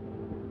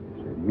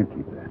 Sadie, you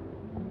keep that.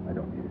 I don't.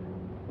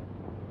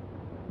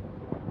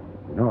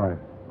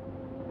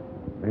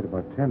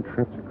 10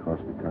 trips across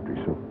the country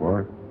so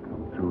far.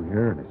 Come through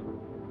here, and it's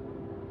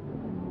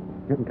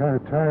getting kind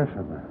of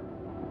tiresome.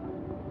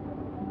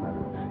 I've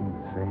seen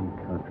the same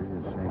country,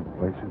 the same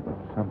places, but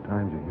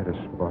sometimes you hit a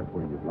spot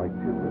where you'd like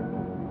to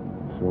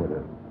sort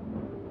of...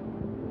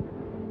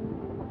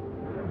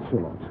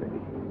 So long,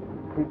 Sadie.